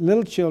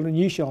little children,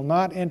 ye shall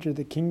not enter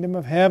the kingdom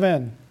of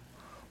heaven.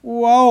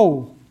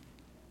 Whoa!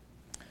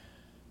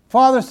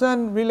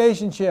 Father-son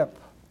relationship.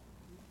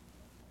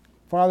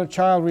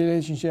 Father-child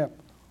relationship.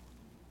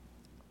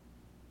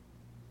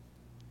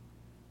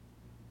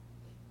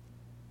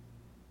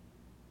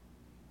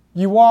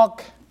 You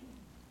walk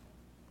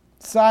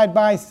side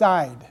by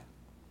side.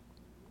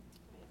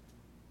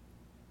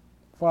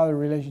 Father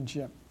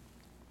relationship.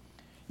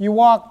 You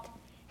walk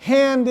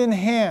hand in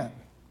hand.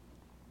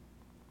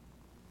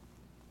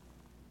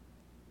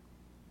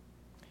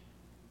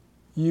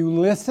 You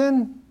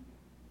listen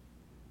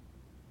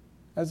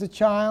as a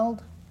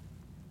child.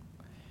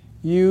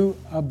 You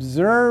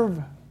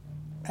observe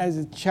as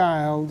a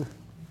child.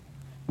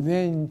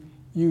 Then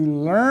you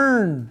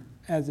learn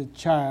as a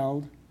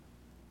child.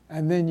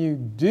 And then you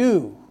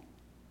do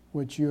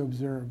what you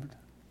observed.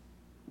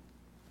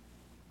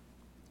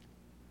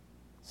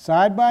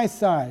 Side by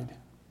side,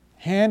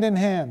 hand in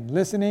hand,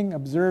 listening,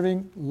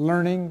 observing,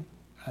 learning,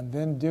 and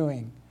then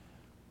doing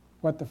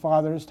what the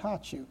Father has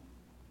taught you.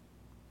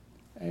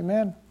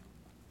 Amen?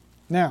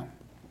 Now,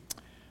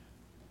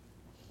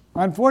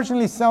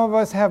 unfortunately, some of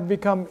us have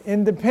become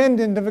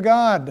independent of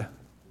God.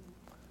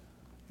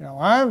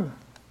 I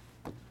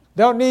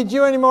don't need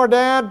you anymore,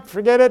 Dad.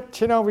 Forget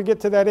it. We get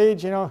to that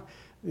age,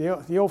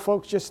 the old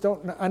folks just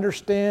don't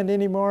understand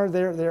anymore.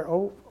 They're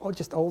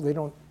just old. They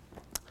don't.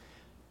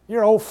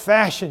 You're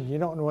old-fashioned. You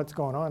don't know what's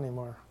going on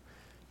anymore.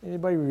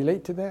 Anybody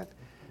relate to that?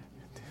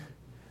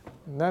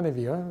 None of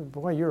you.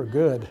 Boy, you're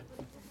good.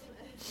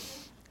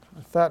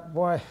 I thought,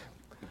 boy,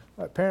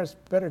 my parents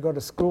better go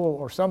to school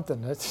or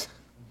something.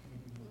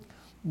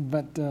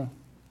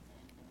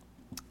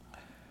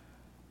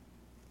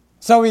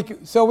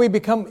 So we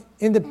become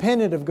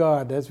independent of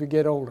God as we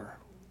get older.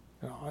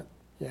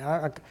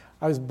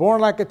 I was born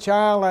like a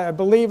child. I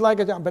believe like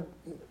a child, but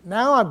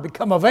now I've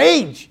become of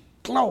age.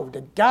 Glory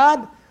to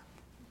God.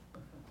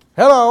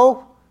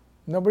 Hello.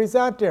 Nobody's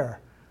out there.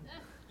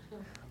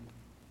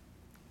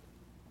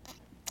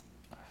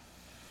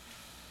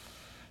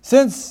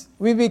 Since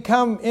we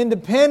become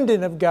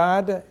independent of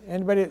God,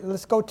 anybody?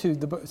 Let's go to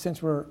the book.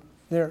 Since we're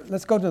there,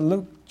 let's go to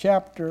Luke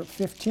chapter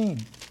 15.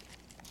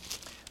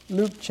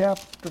 Luke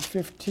chapter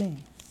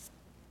 15.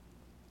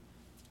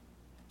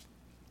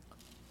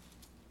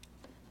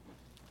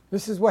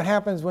 This is what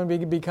happens when we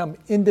become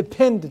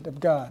independent of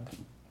God.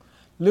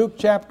 Luke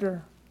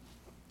chapter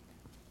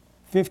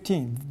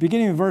 15,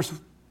 beginning of verse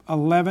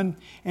 11.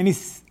 And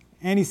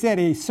he said,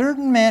 A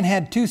certain man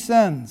had 2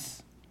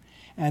 sons,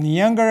 and the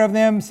younger of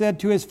them said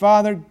to his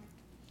father,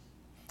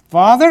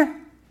 Father,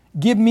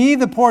 give me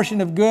the portion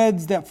of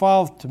goods that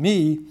falleth to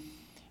me,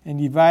 and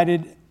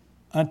divided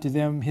unto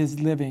them his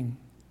living.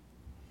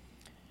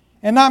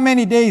 And not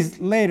many days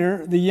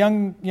later, the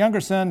younger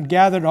son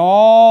gathered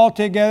all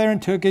together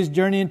and took his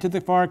journey into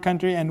the far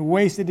country and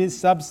wasted his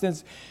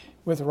substance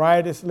with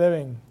riotous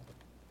living.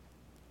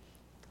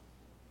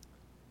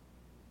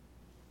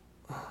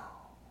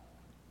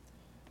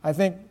 I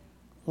think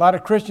a lot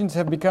of Christians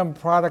have become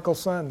prodigal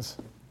sons.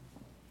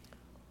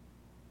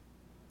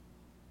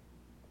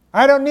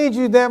 I don't need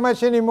you that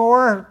much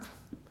anymore,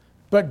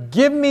 but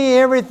give me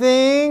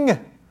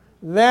everything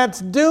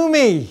that's due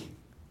me.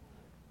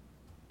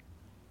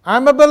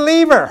 I'm a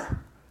believer.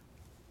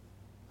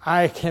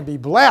 I can be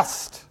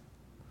blessed.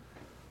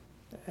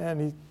 And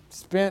he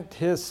spent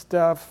his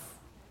stuff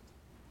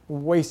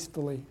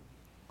wastefully.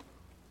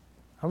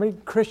 How many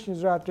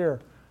Christians are out there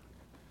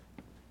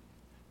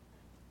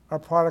are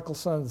prodigal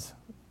sons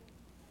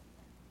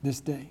this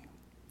day?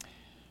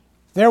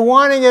 They're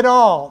wanting it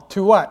all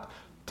to what?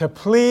 To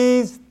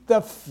please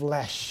the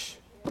flesh,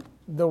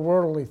 the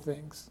worldly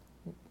things.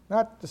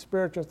 Not the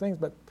spiritual things,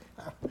 but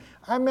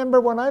I remember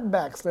when I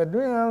backslid.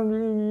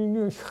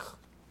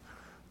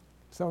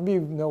 Some of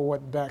you know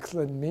what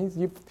backsliding means.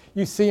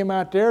 You see them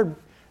out there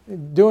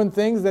doing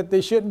things that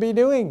they shouldn't be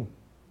doing.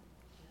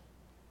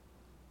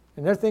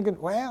 And they're thinking,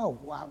 wow,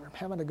 I'm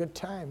having a good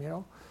time, you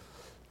know.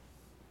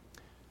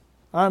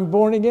 I'm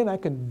born again, I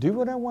can do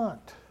what I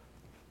want.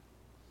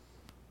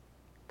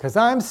 Because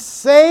I'm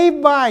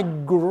saved by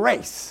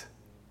grace.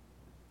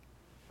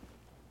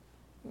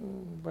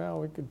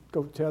 Well, we could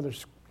go to other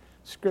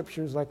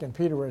scriptures like in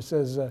Peter where it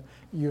says,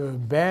 you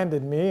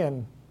abandoned me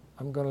and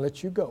I'm going to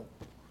let you go.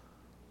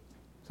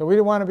 So we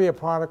don't want to be a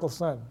prodigal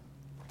son.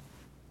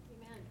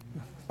 Amen.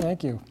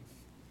 Thank you.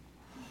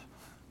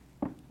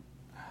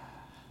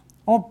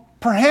 Or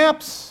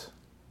perhaps,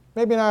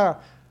 maybe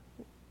not,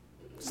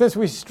 since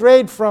we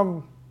strayed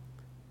from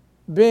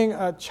being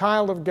a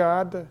child of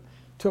God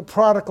to a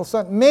prodigal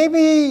son,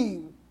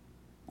 maybe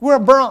we're a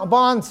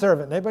bond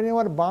servant. Anybody know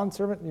what a bond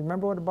servant? You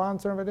remember what a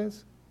bond servant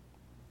is?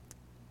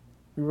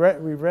 We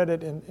read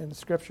it in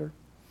Scripture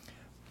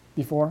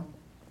before.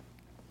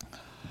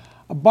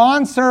 A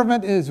bond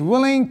servant is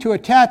willing to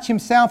attach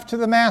himself to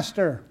the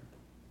master.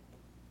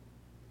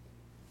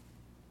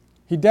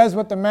 He does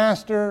what the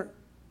master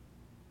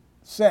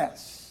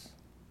says.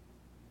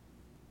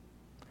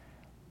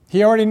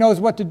 He already knows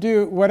what to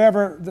do.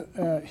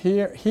 Whatever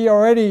he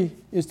already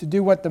is to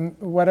do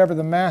whatever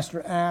the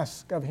master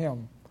asks of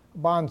him. A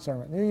bond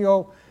servant.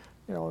 You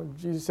know,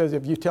 Jesus says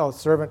if you tell a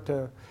servant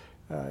to,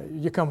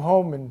 you come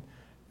home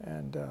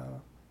and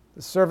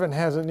the servant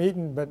hasn't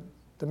eaten, but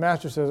the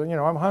master says, you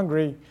know, I'm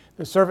hungry.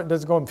 The servant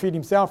doesn't go and feed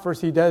himself.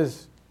 First, he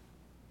does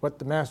what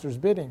the master's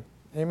bidding.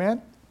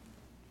 Amen?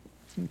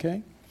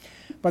 Okay.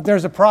 But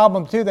there's a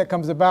problem, too, that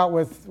comes about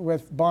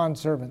with bond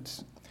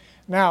servants.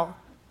 Now,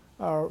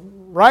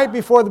 right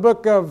before the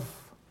book of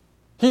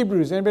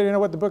Hebrews, anybody know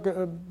what the book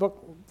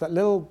that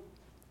little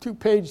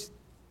 2-page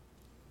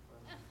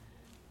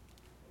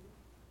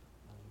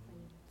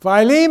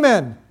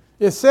Philemon.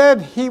 It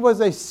said he was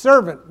a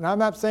servant. Now, I'm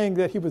not saying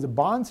that he was a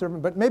bond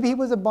servant, but maybe he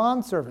was a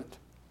bond servant.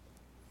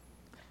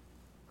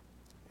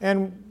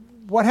 And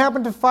what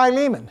happened to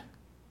Philemon?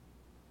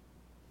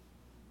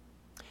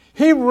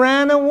 He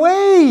ran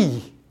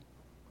away.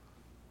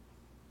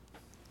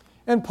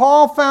 And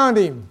Paul found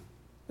him.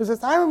 He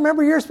says, I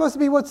remember you're supposed to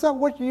be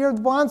you're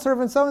the bond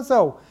servant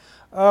so-and-so.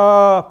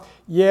 I'm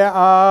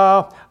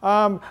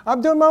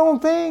doing my own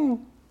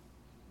thing.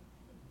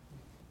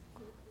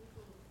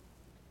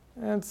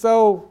 And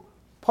so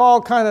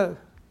Paul kind of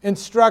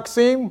instructs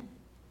him,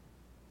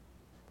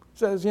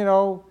 says, you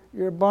know,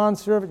 you're a bond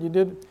servant, you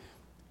did.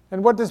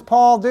 And what does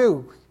Paul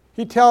do?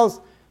 He tells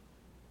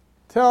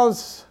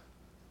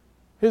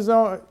his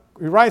own,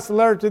 he writes a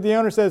letter to the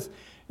owner, says,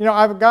 you know,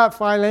 I've got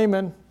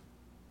Philemon,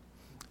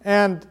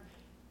 and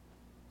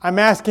I'm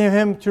asking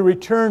him to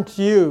return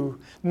to you,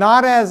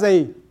 not as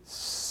a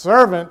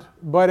servant,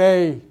 but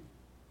a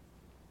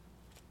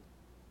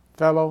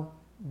fellow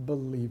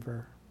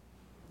believer.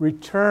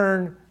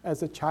 Return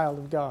as a child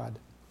of God.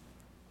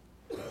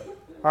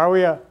 Have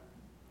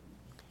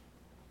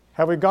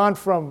we gone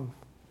from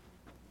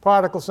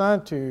prodigal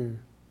son to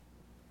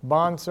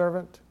bond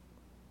servant?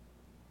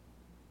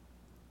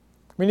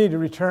 We need to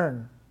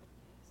return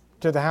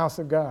to the house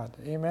of God.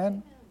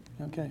 Amen?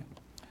 Okay.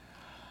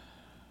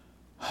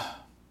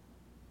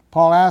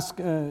 Paul asked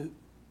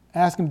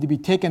him to be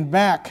taken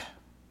back,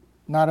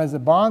 not as a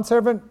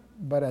bondservant,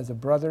 but as a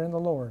brother in the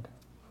Lord.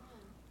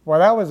 Well,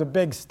 that was a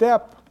big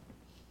step.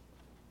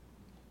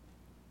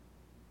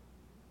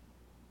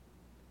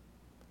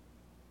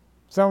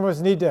 Some of us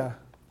need to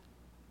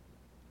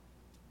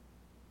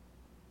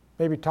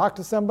maybe talk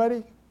to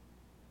somebody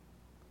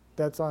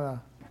that's on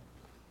a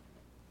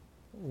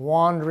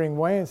wandering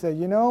way and say,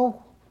 you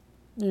know,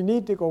 you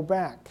need to go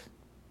back.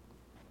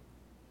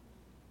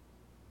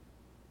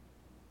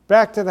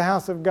 Back to the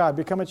house of God.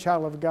 Become a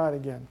child of God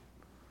again.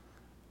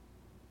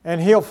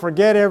 And He'll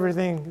forget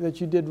everything that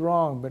you did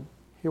wrong, but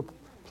He'll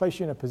place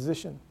you in a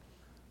position.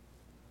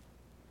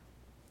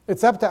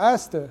 It's up to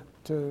us to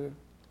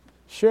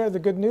share the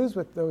good news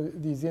with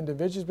these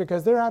individuals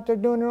because they're out there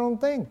doing their own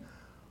thing.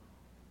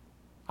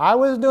 I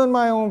was doing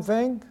my own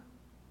thing.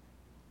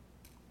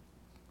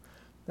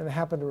 Then I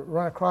happened to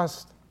run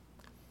across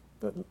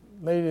the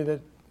lady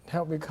that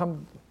helped me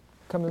come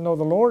to know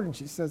the Lord, and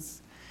she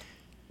says,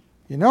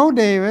 you know,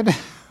 David,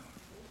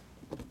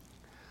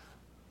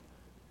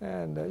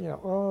 and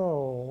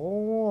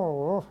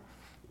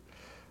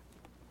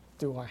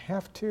do I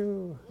have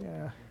to?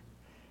 Yeah.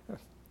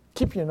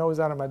 Keep your nose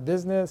out of my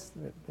business,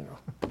 you know.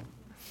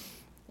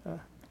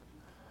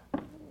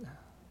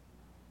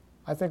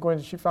 I think when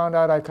she found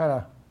out I kind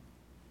of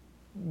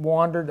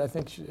wandered, I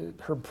think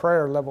her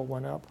prayer level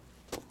went up.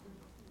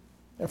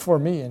 For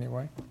me,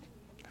 anyway.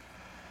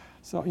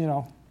 So, you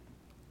know,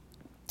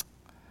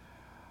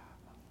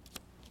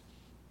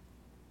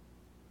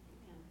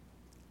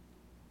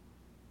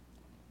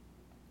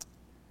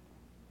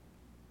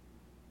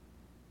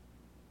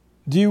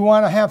 Do you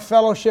want to have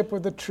fellowship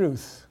with the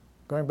truth?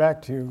 Going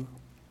back to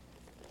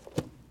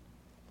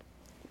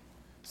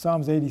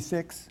Psalms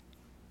 86.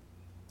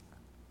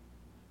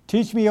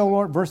 Teach me, O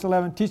Lord, verse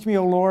 11, teach me,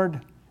 O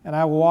Lord, and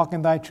I will walk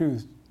in thy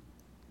truth.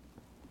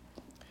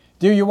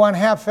 Do you want to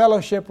have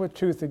fellowship with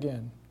truth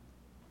again?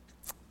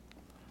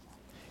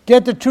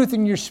 Get the truth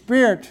in your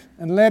spirit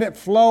and let it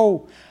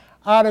flow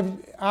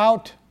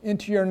out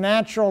into your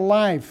natural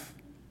life.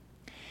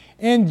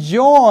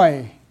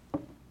 Enjoy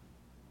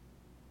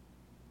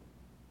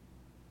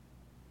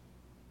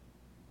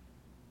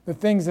the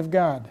things of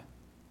God.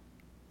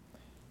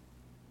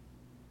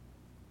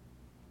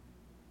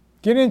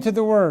 Get into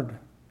the Word.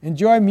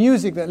 Enjoy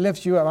music that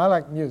lifts you up. I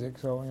like music,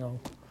 so,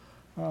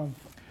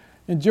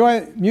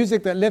 enjoy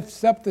music that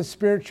lifts up the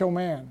spiritual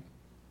man.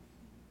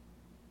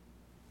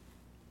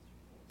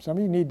 Some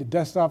of you need to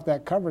dust off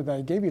that cover that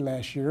I gave you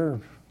last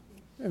year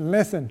and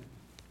listen.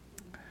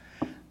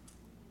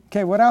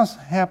 Okay, what else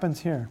happens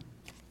here?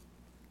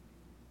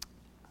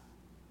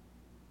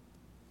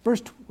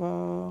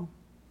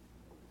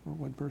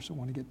 What verse I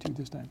want to get to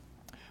this time?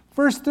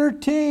 Verse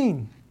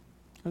 13.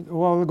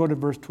 Well, we'll go to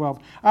verse 12.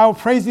 I will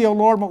praise thee, O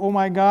Lord, O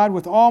my God,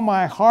 with all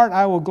my heart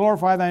I will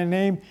glorify thy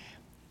name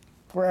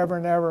forever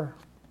and ever.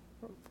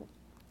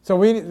 So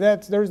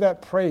there's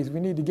that praise. We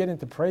need to get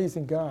into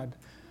praising God.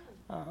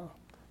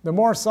 The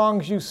more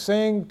songs you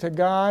sing to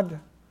God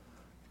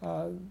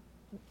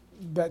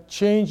that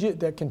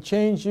can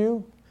change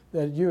you,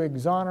 that you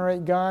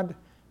exonerate God,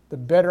 the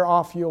better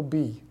off you'll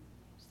be.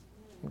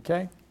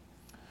 Okay?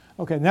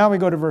 Okay, now we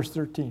go to verse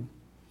 13.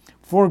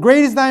 For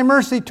great is thy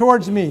mercy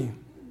towards me,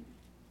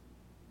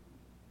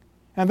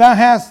 and thou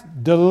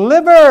hast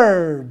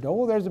delivered,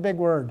 oh, there's a big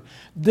word,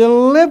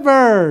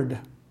 delivered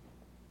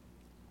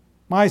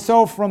my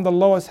soul from the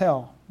lowest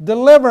hell.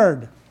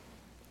 Delivered.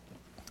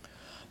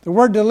 The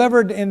word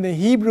delivered in the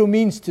Hebrew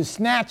means to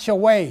snatch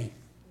away.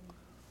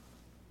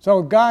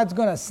 So God's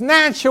going to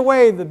snatch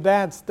away the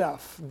bad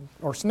stuff,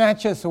 or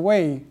snatch us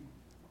away,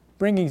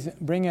 bring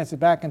us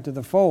back into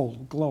the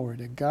fold. Glory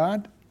to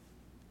God.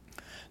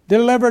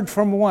 Delivered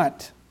from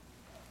what?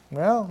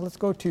 Well, let's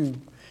go to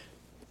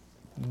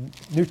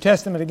New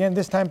Testament again,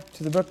 this time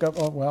to the book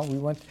of, we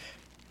went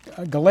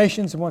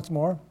Galatians once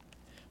more.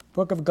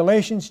 Book of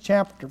Galatians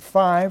chapter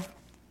 5.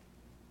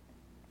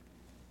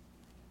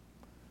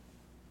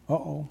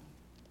 Uh-oh.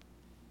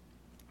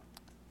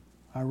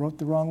 I wrote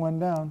the wrong one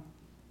down.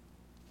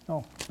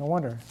 Oh, no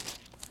wonder.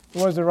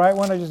 It was the right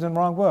one, I just in the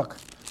wrong book.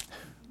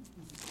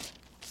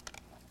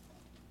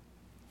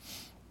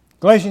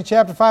 Galatians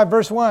chapter 5,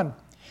 verse 1.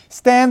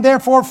 Stand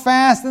therefore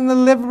fast in the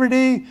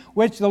liberty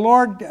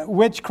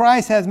which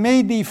Christ has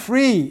made thee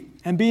free,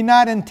 and be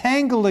not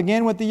entangled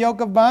again with the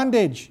yoke of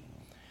bondage.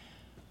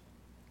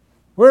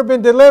 We've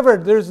been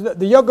delivered.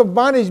 The yoke of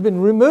bondage has been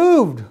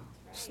removed.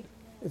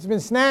 It's been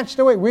snatched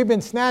away. We've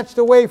been snatched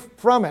away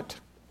from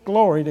it.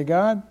 Glory to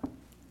God.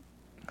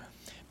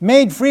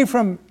 Made free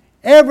from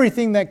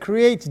everything that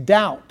creates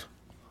doubt.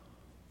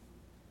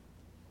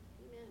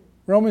 Amen.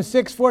 Romans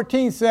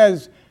 6:14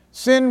 says,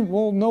 sin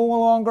will no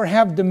longer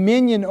have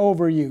dominion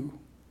over you.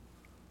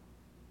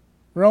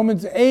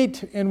 Romans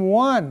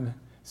 8:1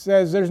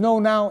 says there's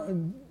now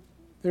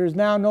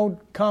no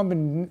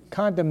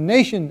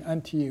condemnation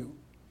unto you.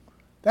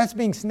 That's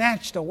being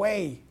snatched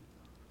away.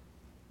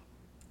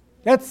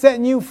 That's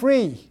setting you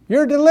free.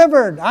 You're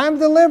delivered. I'm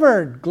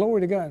delivered.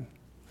 Glory to God.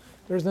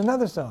 There's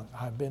another song.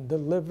 I've been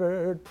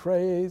delivered.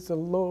 Praise the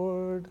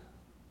Lord.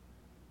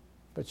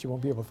 But you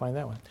won't be able to find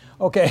that one.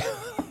 Okay.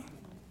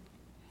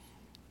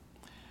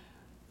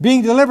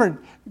 Being delivered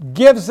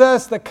gives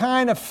us the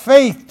kind of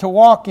faith to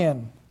walk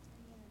in.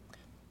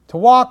 To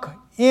walk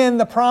in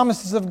the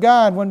promises of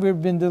God when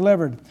we've been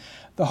delivered.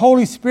 The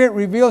Holy Spirit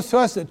reveals to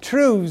us the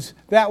truths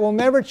that will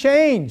never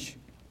change.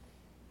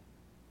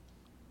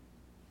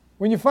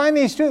 When you find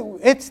these truths,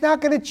 it's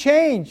not going to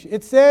change.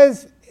 It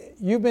says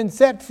you've been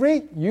set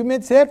free. You've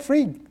been set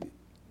free.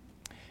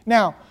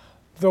 Now,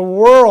 the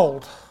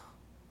world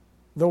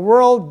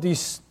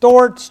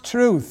distorts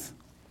truth.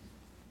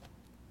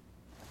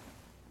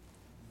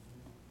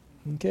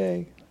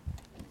 Okay.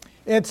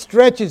 It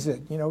stretches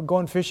it.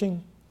 Going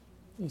fishing,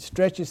 it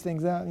stretches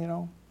things out,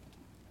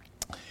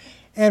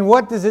 And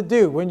what does it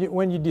do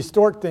when you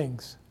distort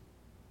things?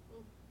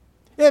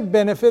 It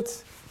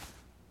benefits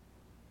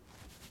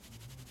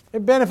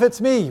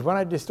me when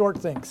I distort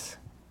things.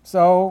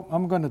 So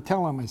I'm going to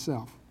tell on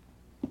myself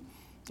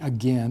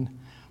again.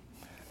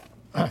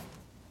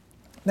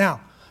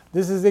 Now,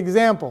 this is an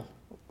example.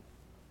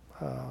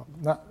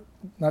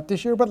 Not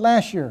this year, but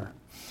last year.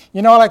 I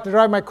like to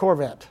drive my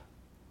Corvette.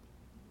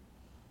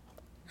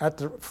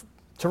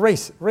 To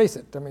race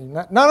it. I mean,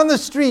 not on the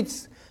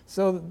streets,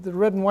 so the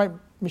red and white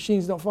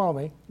machines don't follow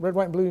me. Red,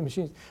 white, and blue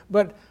machines.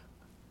 But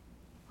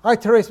I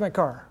like to race my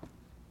car.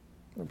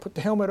 I put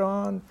the helmet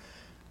on,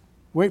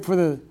 wait for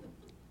the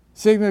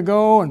signal to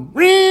go,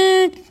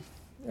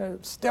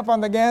 and step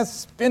on the gas,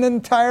 spinning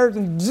tires,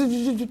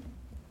 and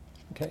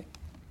okay.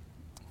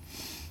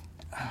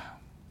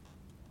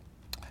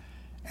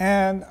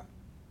 And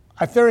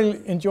I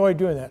thoroughly enjoy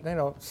doing that. You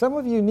know, some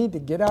of you need to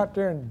get out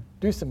there and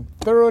do some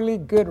thoroughly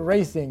good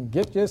racing.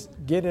 Just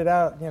get it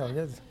out.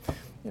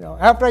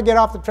 After I get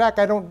off the track,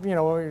 I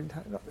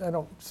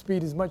don't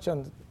speed as much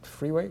on the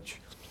freeway.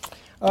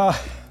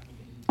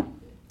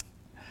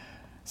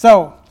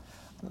 So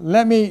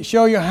let me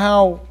show you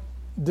how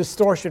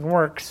distortion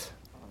works.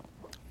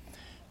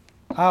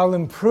 I'll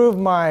improve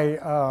my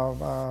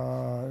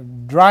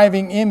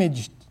driving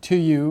image to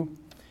you,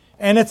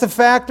 and it's a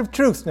fact of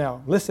truth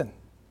now. Listen,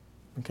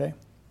 okay?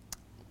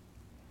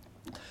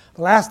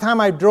 The last time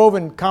I drove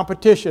in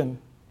competition,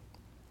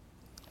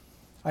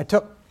 I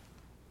took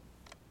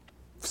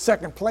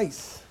second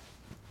place.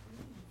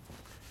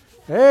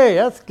 Hey,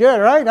 that's good,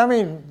 right? I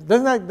mean,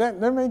 doesn't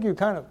that make you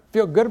kind of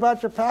feel good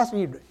about your past?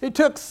 He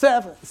took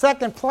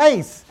second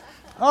place.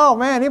 Oh,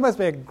 man, he must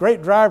be a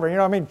great driver.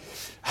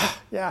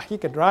 Yeah, he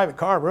could drive a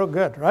car real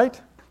good, right?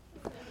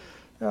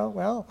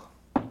 Well,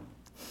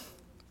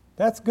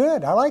 that's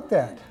good. I like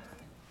that.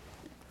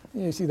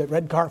 You see that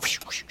red car?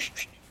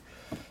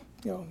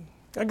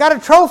 I got a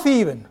trophy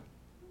even.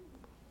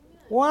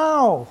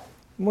 Wow.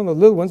 One of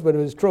the little ones, but it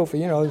was a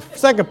trophy.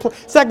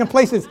 Second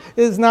place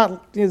is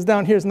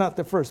down here is not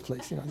the first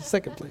place. The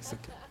second place.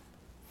 Okay.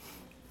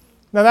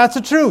 Now that's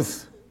the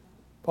truth.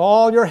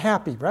 All you're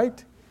happy,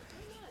 right?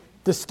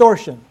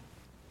 Distortion.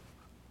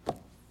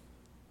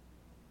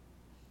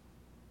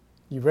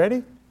 You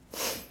ready?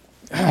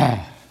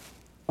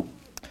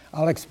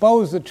 I'll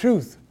expose the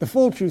truth, the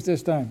full truth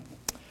this time.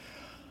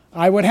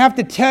 I would have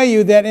to tell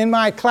you that in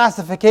my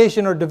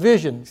classification or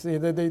division, see,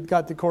 they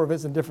got the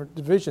Corvettes in different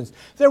divisions.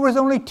 There was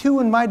only 2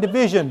 in my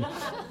division.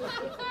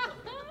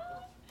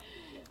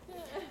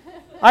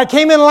 I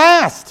came in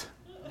last,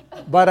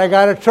 but I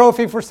got a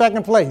trophy for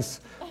second place.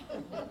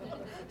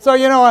 So,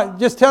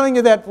 just telling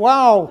you that,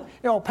 wow,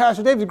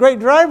 Pastor Dave's a great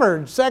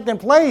driver, second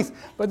place,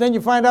 but then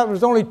you find out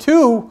there's only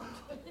 2.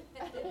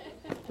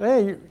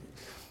 Hey,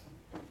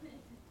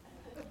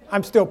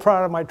 I'm still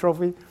proud of my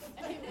trophy.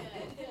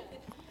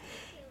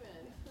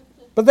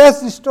 But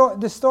that's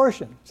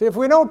distortion. See, if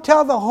we don't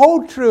tell the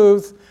whole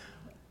truth,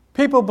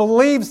 people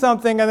believe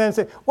something and then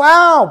say,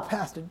 wow,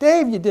 Pastor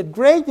Dave, you did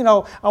great.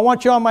 I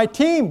want you on my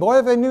team. Boy,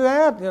 if they knew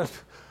that.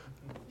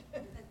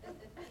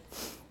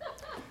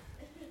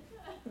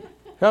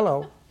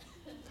 Hello.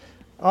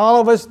 All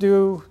of us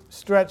do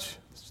stretch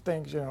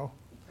things,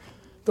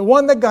 The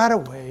one that got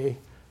away,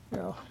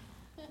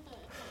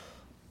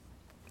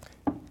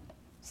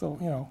 So,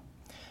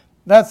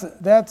 that's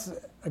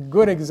a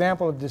good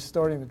example of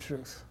distorting the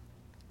truth.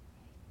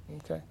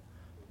 Okay.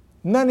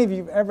 None of you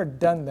have ever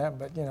done that,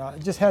 but I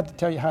just had to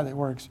tell you how that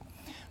works.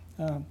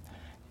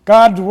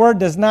 God's word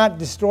does not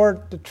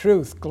distort the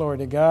truth, glory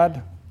to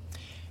God.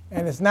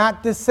 And it's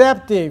not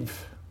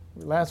deceptive.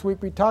 Last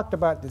week we talked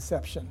about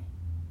deception,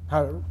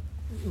 how it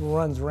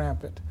runs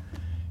rampant.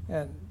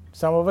 And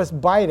some of us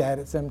bite at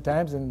it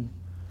sometimes and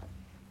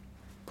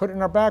put it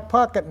in our back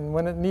pocket, and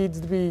when it needs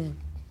to be,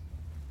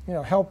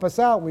 help us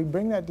out, we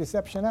bring that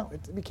deception out.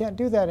 We can't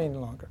do that any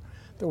longer.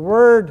 The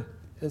word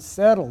is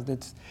settled.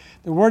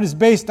 The word is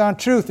based on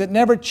truth. It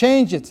never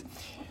changes.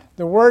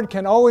 The word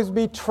can always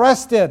be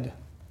trusted.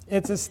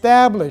 It's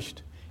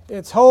established.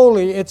 It's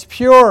holy. It's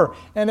pure.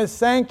 And it's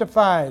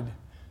sanctified.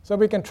 So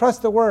we can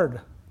trust the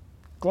word.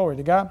 Glory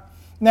to God.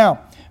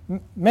 Now,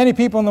 many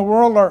people in the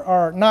world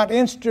are not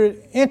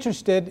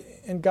interested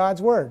in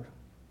God's word.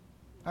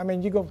 I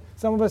mean,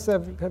 some of us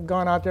have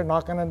gone out there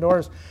knocking on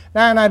doors.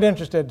 Nah, not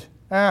interested.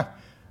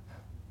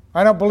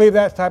 I don't believe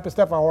that type of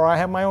stuff, or I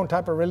have my own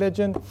type of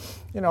religion,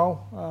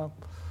 Well,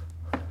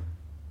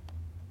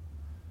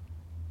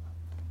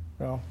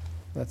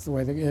 that's the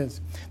way it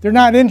is. They're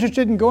not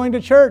interested in going to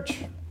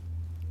church.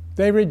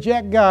 They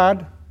reject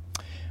God.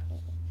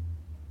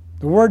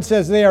 The word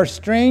says they are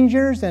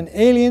strangers and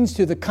aliens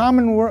to the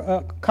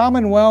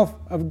commonwealth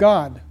of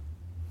God.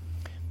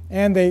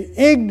 And they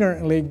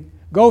ignorantly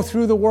go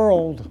through the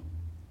world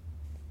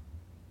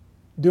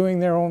doing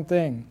their own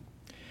thing.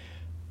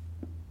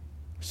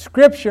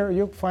 Scripture,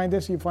 you find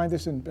this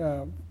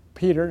in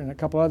Peter and a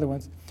couple other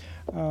ones.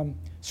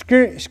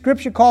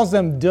 Scripture calls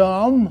them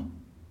dumb,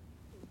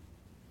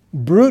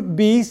 brute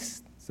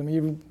beasts, some of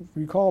you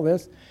recall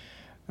this,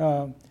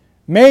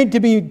 made to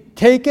be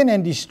taken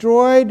and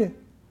destroyed,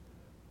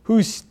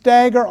 who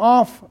stagger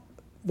off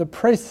the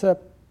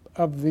precept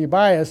of the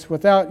bias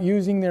without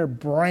using their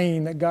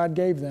brain that God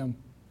gave them.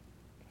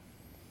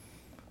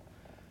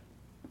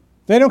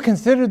 They don't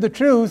consider the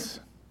truth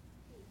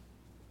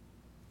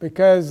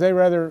because they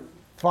rather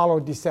follow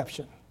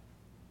deception.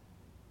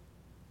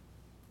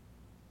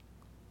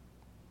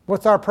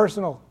 What's our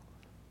personal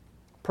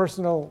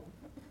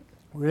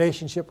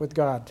relationship with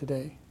God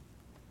today?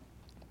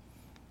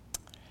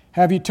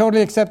 Have you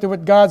totally accepted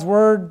what God's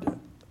word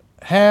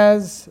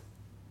has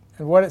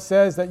and what it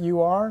says that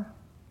you are?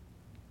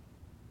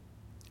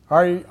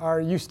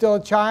 Are you still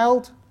a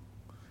child?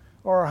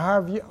 Or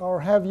have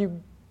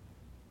you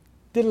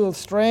did a little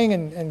straying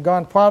and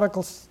gone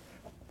prodigal,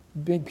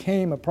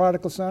 became a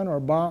prodigal son or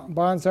a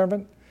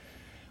bondservant?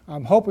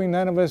 I'm hoping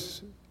none of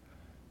us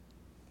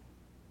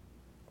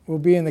will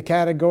be in the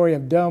category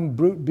of dumb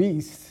brute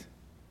beasts.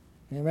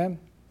 Amen.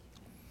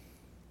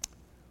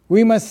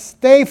 We must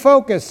stay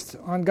focused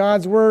on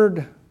God's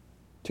Word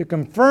to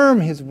confirm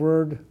His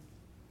Word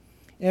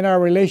in our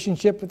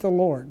relationship with the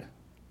Lord.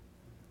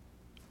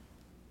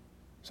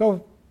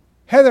 So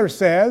Heather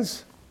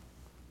says,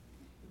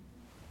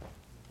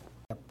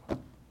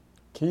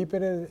 keep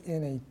it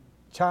in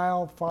a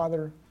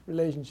child-father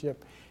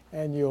relationship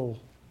and you'll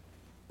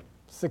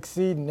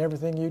succeed in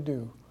everything you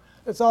do.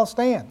 Let's all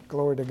stand.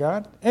 Glory to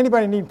God.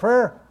 Anybody need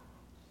prayer?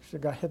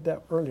 Should have hit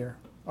that earlier.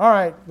 All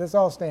right, let's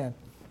all stand.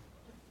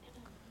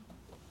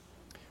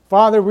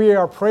 Father, we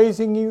are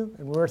praising you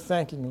and we're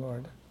thanking you,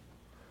 Lord,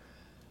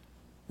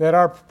 that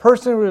our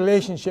personal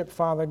relationship,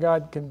 Father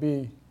God, can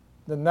be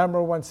the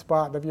number one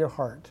spot of your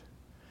heart.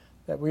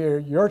 That we are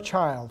your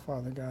child,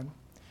 Father God.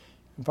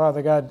 And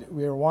Father God,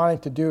 we are wanting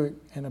to do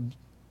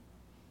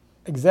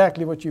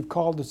exactly what you've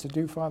called us to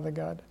do, Father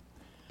God.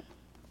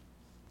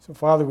 So,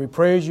 Father, we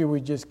praise you.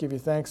 We just give you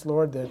thanks,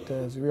 Lord, that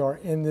as we are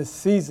in this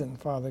season,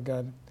 Father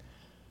God,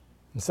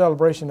 in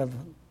celebration of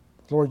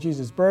Lord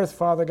Jesus' birth,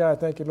 Father God, I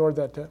thank you, Lord,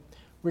 that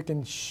we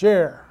can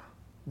share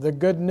the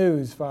good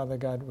news, Father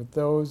God, with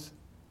those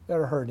that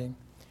are hurting.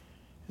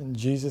 In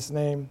Jesus'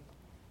 name,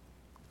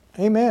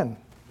 amen.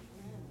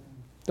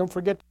 Don't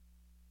forget